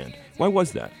join your band. Why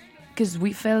was that? Because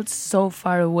we felt so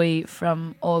far away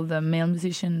from all the male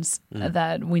musicians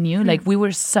that we knew. Like, we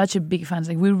were such a big fans.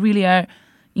 Like, we really are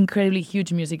incredibly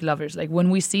huge music lovers. Like, when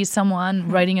we see someone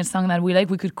writing a song that we like,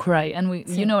 we could cry. And we,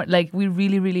 you know, like, we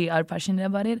really, really are passionate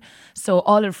about it. So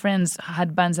all our friends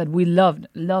had bands that we loved.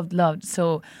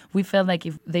 So we felt like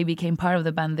if they became part of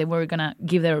the band, they were gonna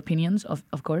give their opinions,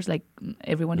 of course, like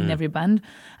everyone in every band.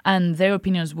 And their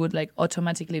opinions would like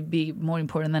automatically be more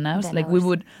important than ours. We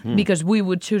would, because we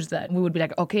would choose that. We would be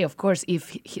like, okay, of course,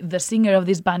 if the singer of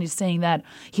this band is saying that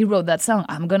he wrote that song,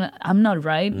 I'm not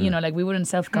right. You know, like, we weren't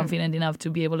self-confident enough to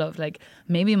be able to, like,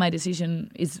 maybe my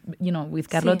decision is, you know, with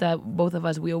Carlota, both of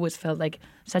us, we always felt like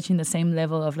such in the same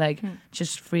level of like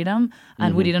just freedom,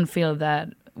 and we didn't feel that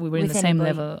we were in the same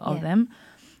level of them.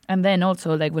 And then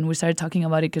also, like, when we started talking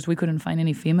about it, because we couldn't find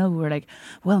any female, we were like,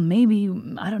 well, maybe,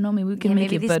 I don't know, maybe we can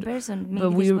make it.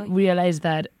 But we realized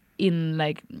that in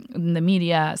the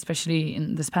media, especially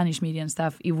in the Spanish media and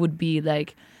stuff, it would be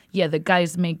like, yeah, the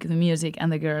guys make the music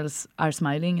and the girls are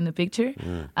smiling in the picture.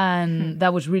 And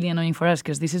that was really annoying for us,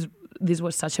 because this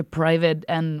was such a private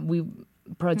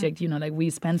project, you know, like, we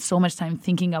spent so much time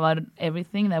thinking about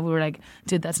everything that we were like,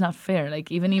 dude, that's not fair. Like,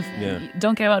 even if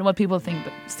don't care about what people think,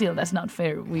 but still, that's not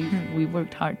fair. We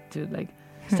worked hard to like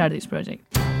start this project.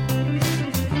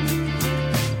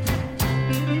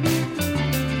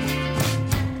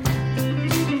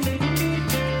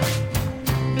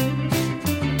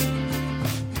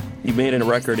 You made a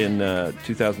record in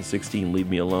 2016, "Leave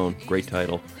Me Alone." Great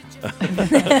title.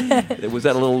 Was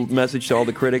that a little message to all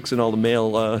the critics and all the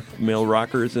male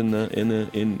rockers in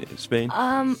Spain?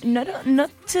 Not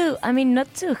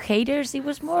to haters. It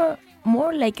was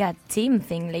more like a team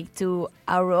thing, like to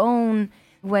our own.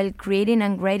 While creating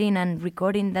and writing and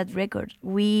recording that record,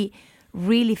 we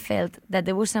really felt that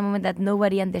there was a moment that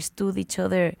nobody understood each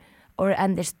other or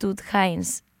understood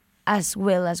Hinds as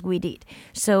well as we did.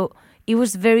 So it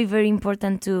was very, very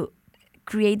important to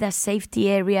create a safety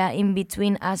area in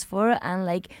between us four, and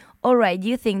like, all right,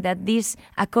 you think that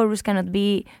a chorus cannot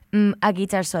be a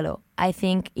guitar solo? I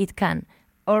think it can.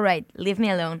 All right, leave me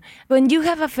alone. When you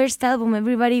have a first album,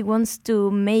 everybody wants to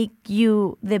make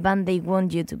you the band they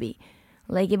want you to be.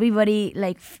 Like everybody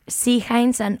like see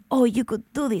Hinds and you could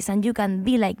do this and you can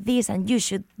be like this and you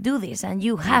should do this and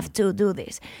you have to do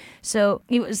this. So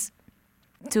it was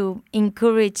to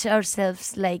encourage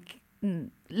ourselves, like,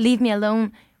 leave me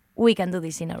alone, we can do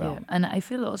this in our own. And I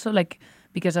feel also like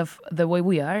because of the way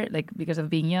we are, like because of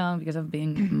being young, because of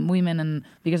being women, and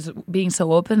because of being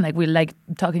so open, like we like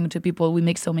talking to people, we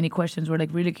make so many questions, we're like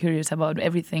really curious about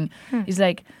everything. It's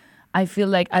like, I feel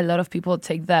like a lot of people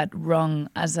take that wrong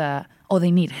as they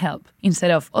need help,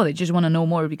 instead of, they just want to know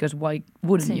more, because why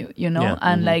wouldn't you, you know? Yeah.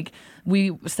 And like,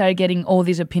 we started getting all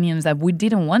these opinions that we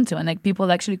didn't want to, and like people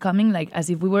actually coming like as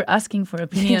if we were asking for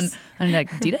opinion. And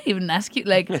like, did I even ask you?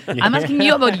 Like, I'm asking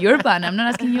you about your band, I'm not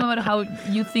asking you about how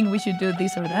you think we should do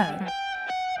this or that.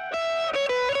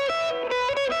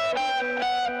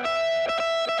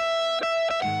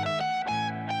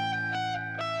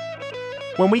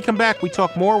 When we come back, we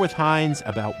talk more with Hinds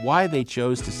about why they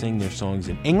chose to sing their songs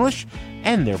in English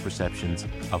and their perceptions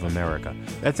of America.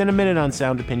 That's in a minute on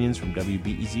Sound Opinions from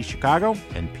WBEZ Chicago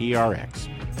and PRX.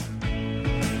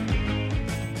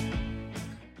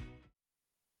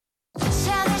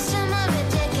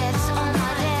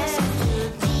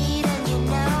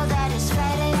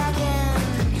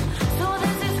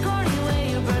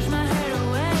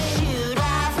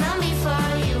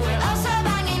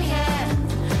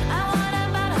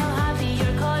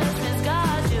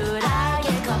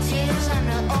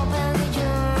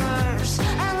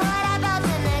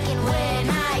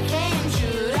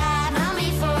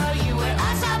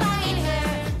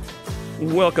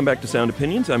 Welcome back to Sound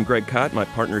Opinions. I'm Greg Kot. My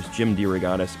partner is Jim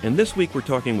DeRogatis. And this week we're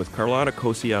talking with Carlotta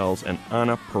Cocials and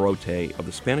Ana Perote of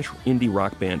the Spanish indie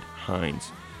rock band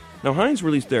Hinds. Now, Hinds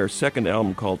released their second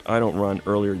album called I Don't Run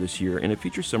earlier this year, and it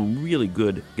features some really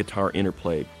good guitar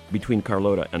interplay between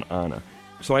Carlotta and Ana.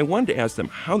 So I wanted to ask them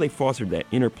how they fostered that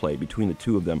interplay between the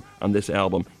two of them on this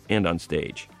album and on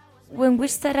stage. When we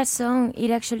start a song,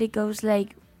 it actually goes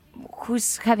like,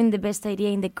 who's having the best idea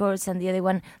in the chords and the other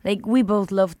one. Like, we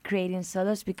both love creating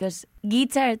solos because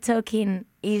guitar talking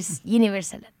is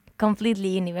universal, completely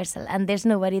universal, and there's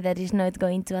nobody that is not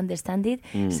going to understand it.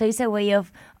 So it's a way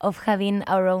of having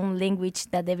our own language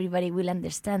that everybody will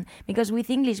understand. Because with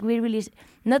English, we really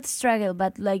not struggle,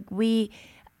 but like we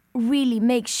really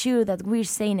make sure that we're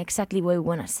saying exactly what we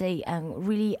want to say and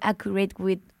really accurate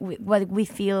with what we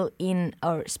feel in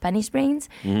our Spanish brains.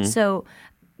 So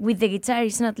with the guitar,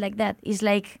 it's not like that. It's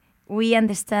like we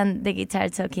understand the guitar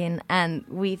talking and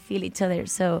we feel each other.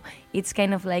 So it's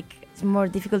kind of like, it's more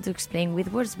difficult to explain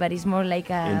with words, but it's more like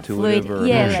a intuitive fluid, or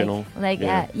emotional. like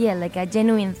a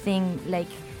genuine thing. Like,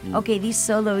 okay, this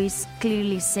solo is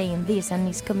clearly saying this and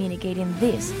is communicating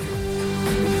this.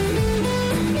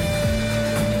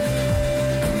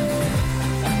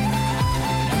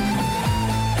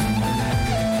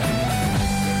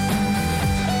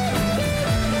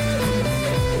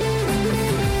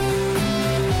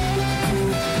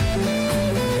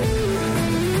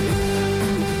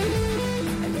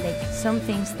 Some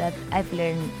things that I've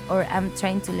learned or I'm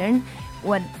trying to learn,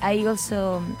 what I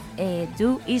also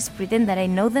do is pretend that I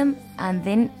know them, and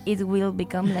then it will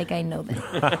become like I know them.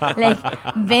 Like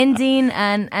bending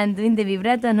and doing the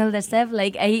vibrato and all that stuff.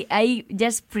 Like I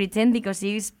just pretend because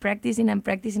he's practicing and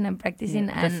practicing and practicing.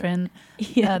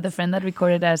 Yeah, the friend that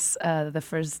recorded us the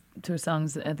first two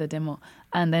songs, the demo,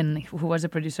 and then who was the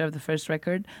producer of the first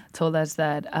record, told us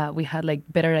that we had like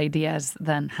better ideas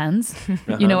than hands.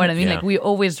 You know what I mean? Yeah. Like we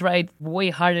always write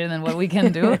way harder than what we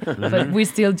can do, but we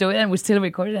still do it and we still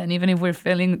record it. And even if we're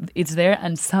failing, it's there,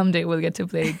 and someday we'll get to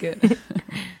play it good. 1,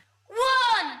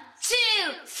 2,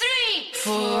 3,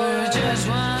 4. Just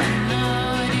one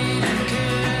night, didn't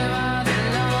care about the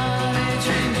love that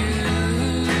you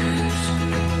use.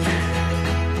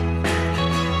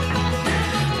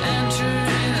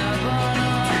 Entering the bar,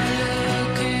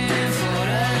 looking for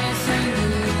anything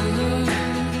good.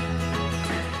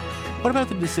 What about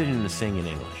the decision to sing in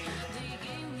English?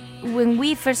 When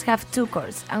we first have two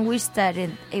chords and we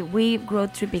started, we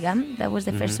wrote Tripigam. That was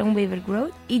the first song we ever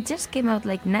wrote. It just came out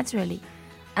like naturally.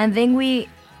 And then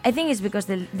I think it's because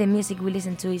the music we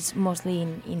listen to is mostly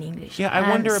in English. Yeah, I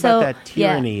wonder about that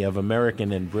tyranny of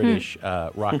American and British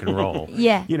rock and roll.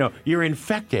 Yeah. You know, you're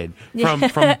infected from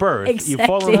birth. Exactly. You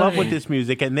fall in love with this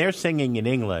music, and they're singing in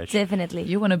English. Definitely.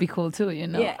 You want to be cool too, you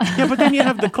know? Yeah. Yeah, but then you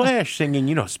have the Clash singing,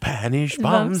 you know, Spanish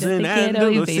bombs in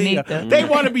Andalusia. They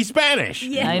want to be Spanish.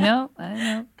 Yeah. I know.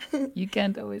 You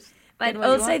can't always. But get what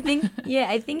you also, want.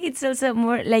 I think it's also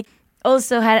more like,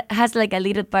 also has like a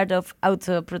little part of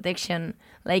auto protection,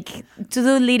 like to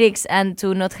do lyrics and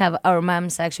to not have our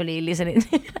moms actually listening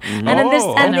and Oh,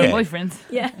 understanding. And okay. our boyfriends.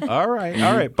 Yeah. All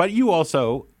right. But you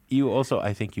also,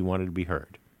 I think you wanted to be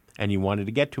heard. and you wanted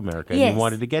to get to America, and Yes. you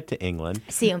wanted to get to England.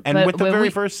 Sí, And But with the when very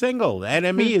we- first single,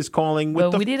 NME is calling with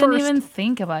But the we didn't first. even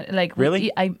think about it. Like,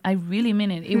 Really? I really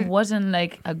mean it. It wasn't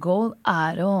like a goal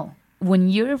at all. When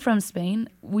you're from Spain,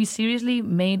 we seriously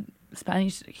made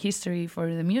Spanish history for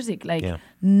the music. Like, Yeah.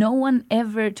 no one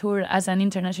ever toured as an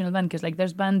international band, because like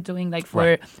there's band doing like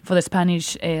for the Spanish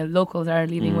locals that are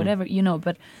living whatever, you know.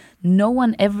 But no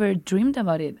one ever dreamed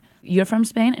about it. You're from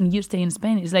Spain and you stay in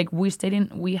Spain. It's like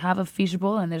we have a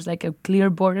fishbowl and there's like a clear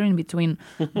border in between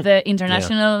the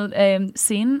international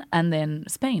scene and then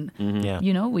Spain. Yeah.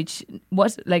 You know, which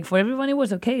was like for everyone it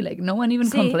was okay. Like no one even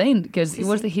Sí. complained because it Sí,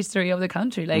 was sí. the history of the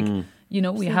country. Like you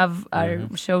know, we have our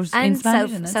shows in And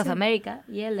Spanish and that's South it. America,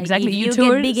 yeah, like Exactly, if you you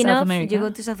toured get big South enough, America. you go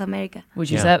to South America.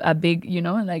 Which is a big, you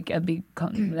know, like a big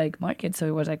like market. So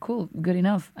it was like cool, good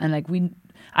enough. And like we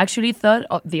actually thought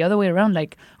the other way around,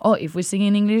 like, oh, if we sing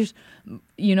in English,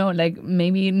 you know, like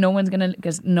maybe no one's gonna,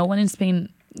 because no one in Spain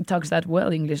talks that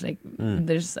well English. Like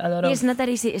there's a lot It's of not that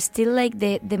easy. It's still like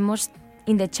the most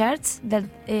in the charts that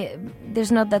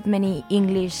there's not that many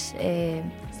English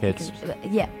Hits. speakers.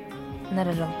 Yeah, not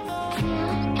at all.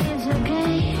 It's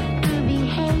okay to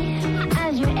behave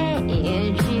as your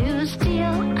age. You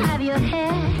still have your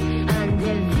hair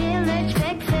under village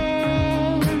fake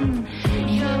fame.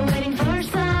 You're waiting for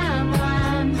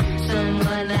someone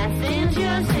that thinks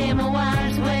you're same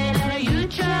as whenever you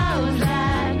chose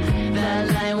that.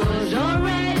 The line was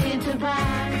already to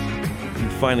pass. You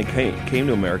finally came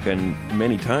to America, and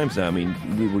many times now. I mean,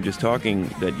 we were just talking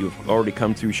that you've already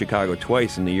come through Chicago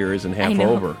twice, and the year isn't half I know.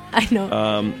 over. I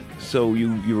know. So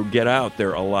you get out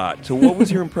there a lot. So what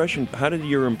was your impression? How did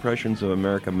your impressions of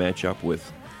America match up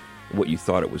with what you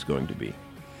thought it was going to be?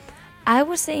 I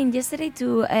was saying yesterday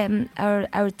to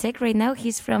our tech right now.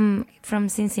 He's from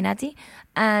Cincinnati,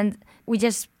 and we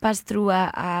just passed through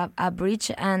a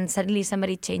bridge, and suddenly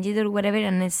somebody changed it or whatever,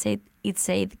 and it said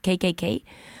KKK,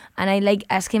 and I like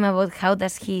asked him about how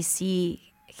does he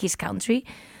see his country,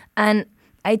 and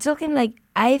I told him like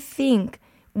I think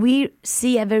we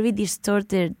see a very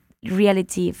distorted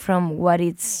reality from what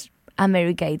it's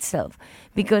America itself,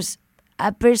 because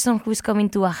a person who's coming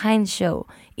to a Hinds show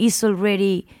is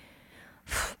already,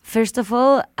 first of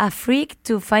all, a freak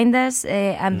to find us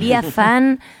and be a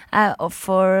fan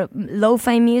for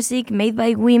lo-fi music made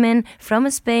by women from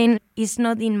Spain. It's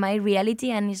not in my reality,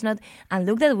 and it's not. And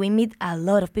look that we meet a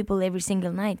lot of people every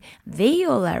single night. They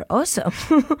all are awesome.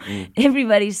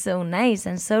 Everybody's so nice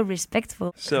and so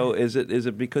respectful. So is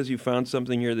it because you found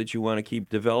something here that you want to keep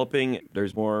developing?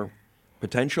 There's more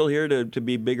potential here to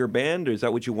be a bigger band, or is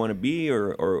that what you want to be,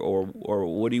 or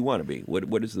what do you want to be?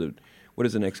 What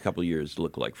does the next couple of years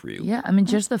look like for you? Yeah, I mean,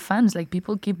 just the fans. Like,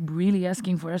 people keep really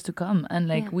asking for us to come. And,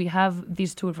 like, we have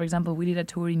this tour. For example, we did a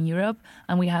tour in Europe,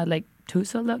 and we had, like, 2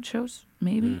 sold-out shows,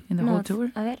 maybe, in the whole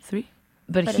tour. A ver. 3.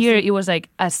 But here, it was, like,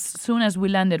 as soon as we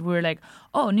landed, we were like,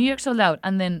 oh, New York sold out.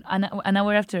 And then an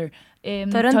hour after,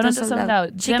 Toronto sold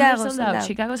out. Denver sold out.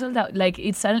 Chicago sold out. Like,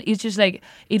 it's just, like,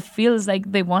 it feels like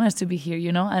they want us to be here,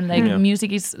 you know? And, like,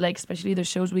 music is, like, especially the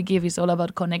shows we give is all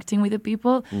about connecting with the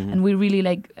people. And we really,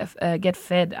 like, get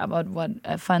fed about what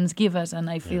fans give us. And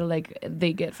I feel like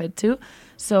they get fed, too.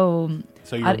 So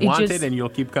you're wanted and you'll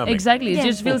keep coming. Exactly. It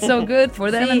just feels so good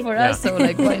for them and for us. So,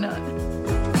 like, why not?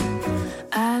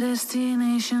 A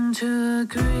destination to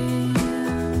agree.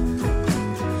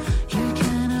 You're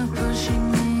kind of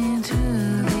pushing me to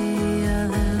the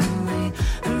other way.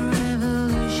 A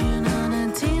revolution on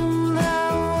a team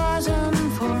that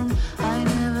wasn't formed. I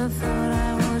never thought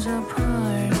I was a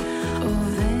part of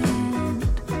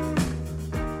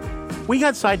it. We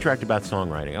got sidetracked about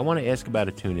songwriting. I want to ask about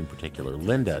a tune in particular.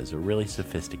 Linda is a really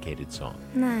sophisticated song.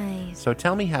 Nice. So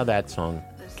tell me how that song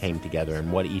came together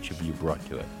and what each of you brought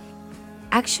to it.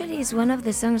 Actually, it's one of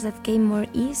the songs that came more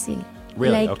easy.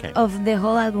 Really? Like, Okay. of the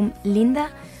whole album, Linda,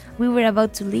 we were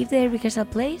about to leave the rehearsal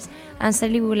place, and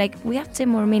suddenly we were like, we have 10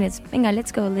 more minutes. Venga,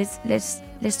 let's go.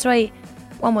 Let's try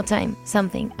one more time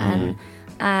something.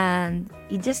 And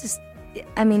it just,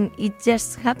 it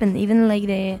just happened. Even like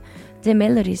the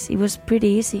melodies, it was pretty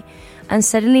easy. And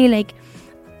suddenly, like,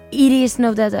 it is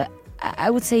not that. I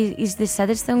would say it's the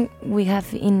saddest song we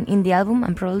have in the album,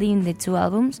 and probably in the 2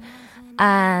 albums,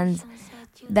 and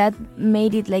that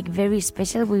made it like very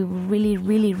special. We really,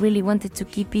 really, really wanted to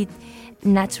keep it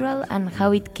natural and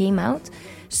how it came out.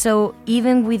 So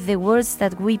even with the words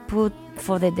that we put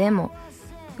for the demo,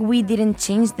 we didn't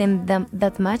change them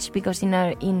that much because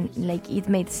it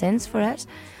made sense for us.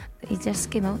 It just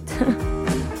came out.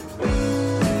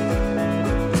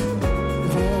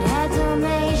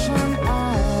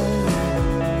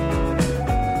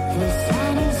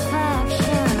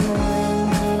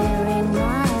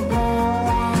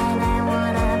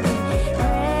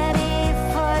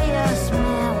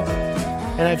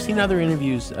 And I've seen other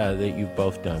interviews that you've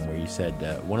both done where you said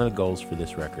one of the goals for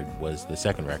this record was the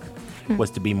second record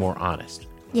was to be more honest,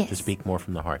 Yes. to speak more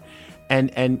from the heart,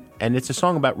 and it's a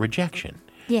song about rejection.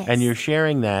 Yes. And you're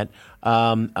sharing that.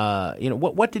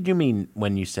 What did you mean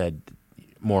when you said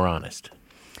more honest?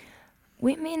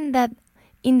 We mean that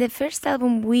in the first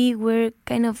album we were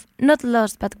kind of not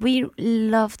lost, but we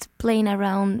loved playing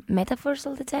around metaphors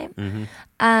all the time. Mm-hmm.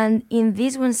 And in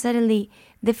this one, suddenly,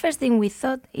 the first thing we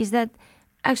thought is that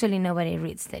actually nobody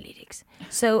reads the lyrics.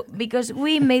 So because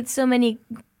we made so many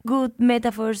good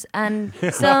metaphors and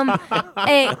some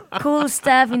cool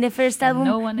stuff in the first album,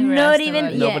 No one ever not asked even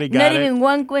about it. Nobody got not it. even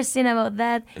one question about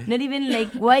that. Not even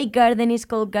like why garden is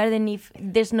called garden if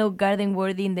there's no garden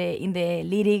word in the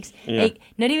lyrics. Yeah. Like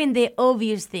not even the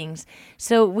obvious things.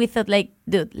 So we thought like,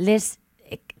 dude, let's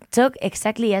talk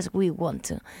exactly as we want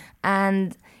to,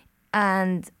 and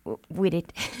we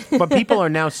did. But people are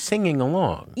now singing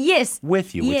along Yes.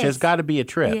 with you, which has Yes. got to be a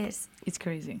trip Yes. It's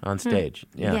crazy. on stage.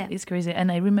 Yeah. Yeah. It's crazy.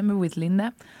 And I remember with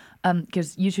Linda,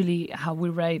 because usually how we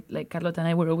write, like Carlota and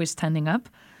I were always standing up.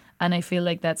 And I feel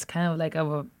like that's kind of like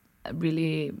a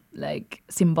really like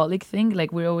symbolic thing.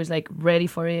 Like we're always like ready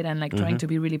for it and like trying to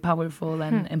be really powerful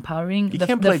and empowering. You the,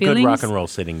 can't the play good feelings. rock and roll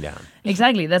sitting down.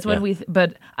 Exactly, that's what Yeah.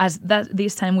 but as that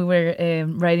this time we were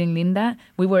writing Linda,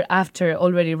 we were after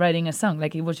already writing a song.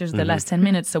 Like it was just the last 10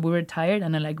 minutes, so we were tired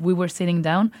and like we were sitting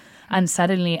down, and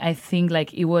suddenly I think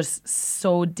like it was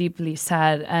so deeply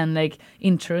sad and like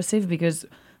intrusive because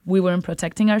we weren't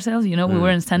protecting ourselves. We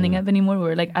weren't standing up anymore. We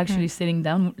were like actually sitting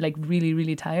down, like really,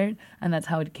 really tired, and that's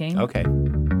how it came. Okay.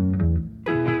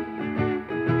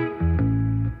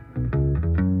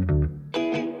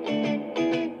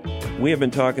 We have been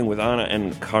talking with Anna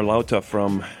and Carlota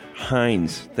from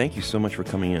Hinds. Thank you so much for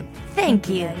coming in. Thank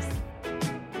you.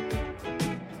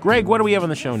 Greg, what do we have on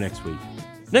the show next week?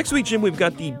 Next week, Jim, we've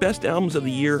got the best albums of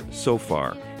the year so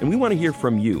far, and we want to hear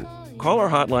from you. Call our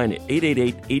hotline at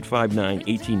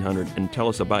 888-859-1800 and tell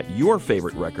us about your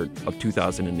favorite record of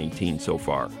 2018 so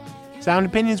far. Sound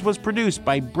Opinions was produced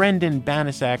by Brendan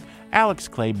Banasak, Alex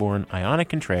Claiborne, Iona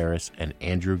Contreras, and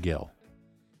Andrew Gill.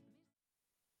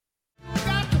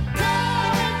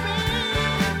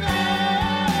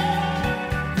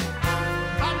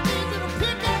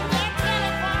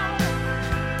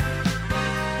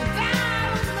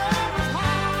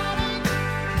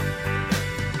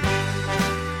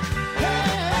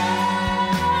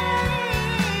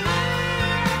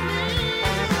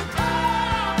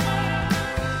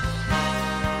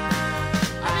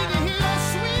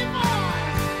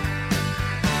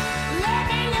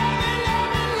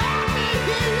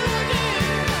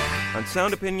 On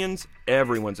Sound Opinions,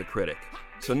 everyone's a critic.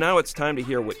 So now it's time to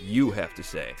hear what you have to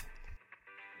say.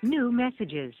 New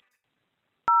messages.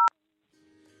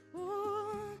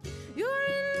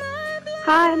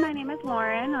 Hi, my name is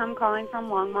Lauren. I'm calling from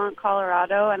Longmont,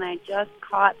 Colorado, and I just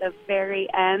caught the very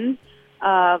end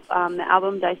of the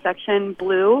album Dissection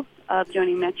Blue of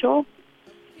Joni Mitchell.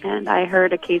 And I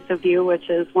heard A Case of You, which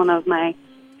is one of my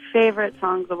favorite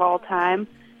songs of all time.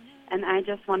 And I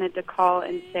just wanted to call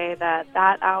and say that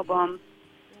that album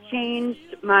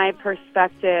changed my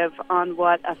perspective on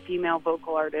what a female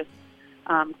vocal artist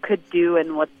could do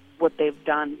and what they've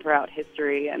done throughout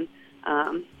history. And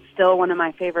still one of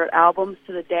my favorite albums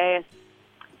to the day.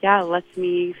 Yeah, lets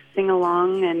me sing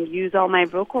along and use all my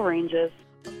vocal ranges.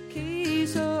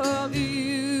 Case of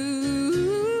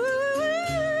you,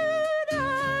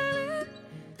 darling,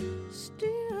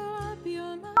 still up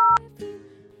your life.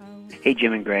 Hey,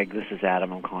 Jim and Greg, this is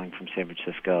Adam. I'm calling from San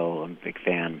Francisco. I'm a big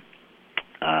fan.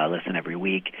 Listen every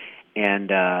week. And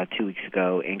 2 weeks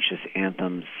ago, Anxious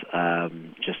Anthems,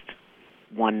 just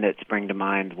one that sprang to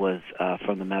mind was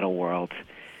from the metal world,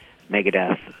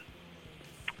 Megadeth,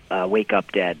 Wake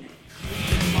Up Dead.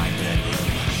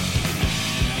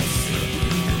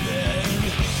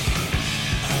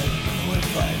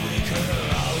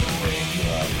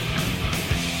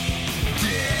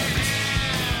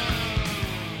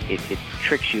 It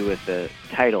tricks you with the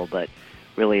title, but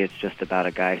really it's just about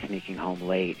a guy sneaking home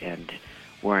late and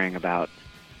worrying about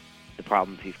the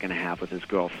problems he's going to have with his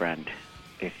girlfriend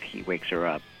if he wakes her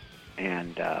up,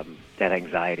 and that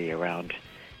anxiety around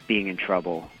being in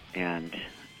trouble and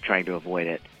trying to avoid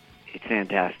it. It's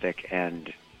fantastic,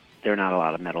 and there are not a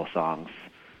lot of metal songs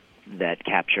that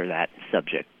capture that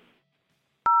subject.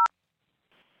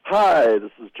 Hi,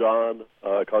 this is John,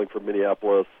 calling from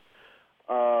Minneapolis.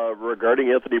 Regarding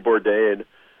Anthony Bourdain,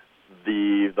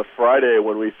 the Friday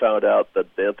when we found out that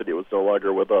Anthony was no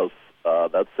longer with us,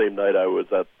 that same night I was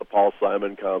at the Paul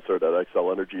Simon concert at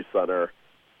XL Energy Center,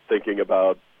 thinking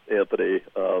about Anthony,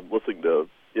 listening to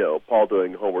Paul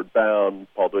doing Homeward Bound,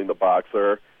 Paul doing The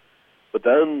Boxer. But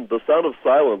then The Sound of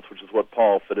Silence, which is what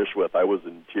Paul finished with, I was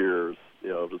in tears,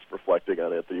 just reflecting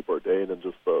on Anthony Bourdain and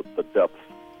just the depth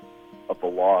of the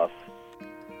loss.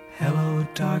 Hello,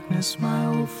 darkness, my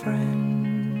old friend.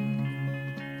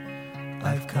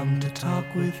 I've come to talk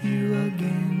with you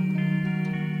again,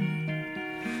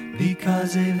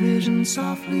 because a vision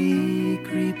softly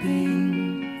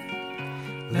creeping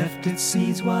left its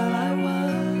seeds while I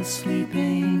was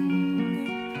sleeping,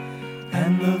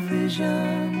 and the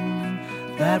vision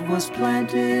that was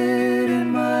planted in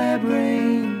my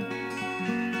brain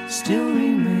still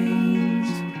remains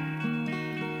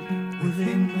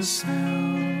within the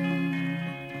sound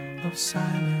of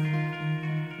silence.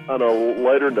 On a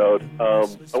lighter note, I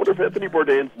wonder if Anthony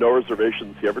Bourdain's No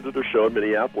Reservations, he ever did a show in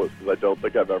Minneapolis, because I don't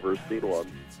think I've ever seen one.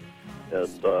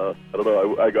 And I don't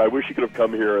know, I wish he could have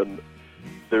come here. And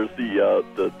there's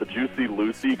the Juicy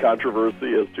Lucy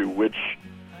controversy as to which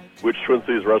Twin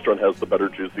Cities restaurant has the better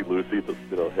Juicy Lucy, this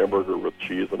hamburger with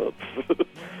cheese in it.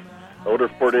 I wonder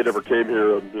if Bourdain ever came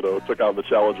here and took on the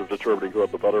challenge of determining who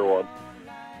had the better one.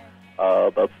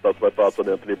 That's my thoughts on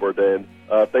Anthony Bourdain.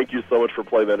 Thank you so much for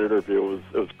playing that interview.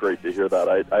 It was great to hear that.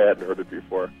 I hadn't heard it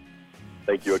before.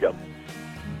 Thank you again.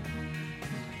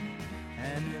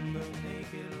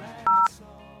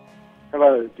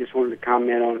 Hello, just wanted to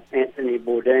comment on Anthony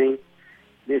Bourdain.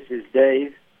 This is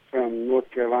Dave from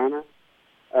North Carolina.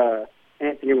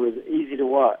 Anthony was easy to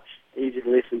watch, easy to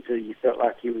listen to. You felt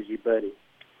like he was your buddy,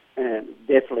 and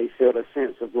definitely felt a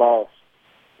sense of loss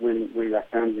when I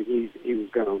found that he was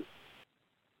gone.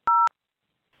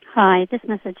 Hi, this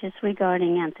message is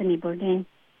regarding Anthony Bourdain.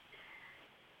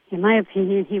 In my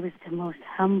opinion, he was the most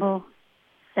humble,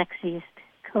 sexiest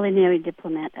culinary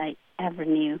diplomat I ever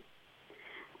knew.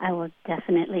 I will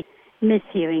definitely miss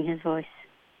hearing his voice.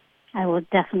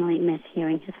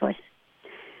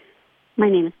 My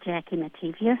name is Jackie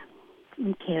Mativier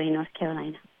from Cary, North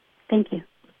Carolina. Thank you.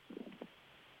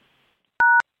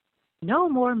 No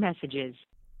more messages.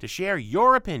 To share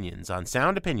your opinions on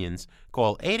Sound Opinions,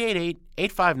 call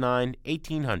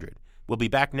 888-859-1800. We'll be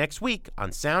back next week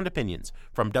on Sound Opinions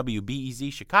from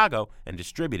WBEZ Chicago and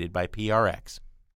distributed by PRX.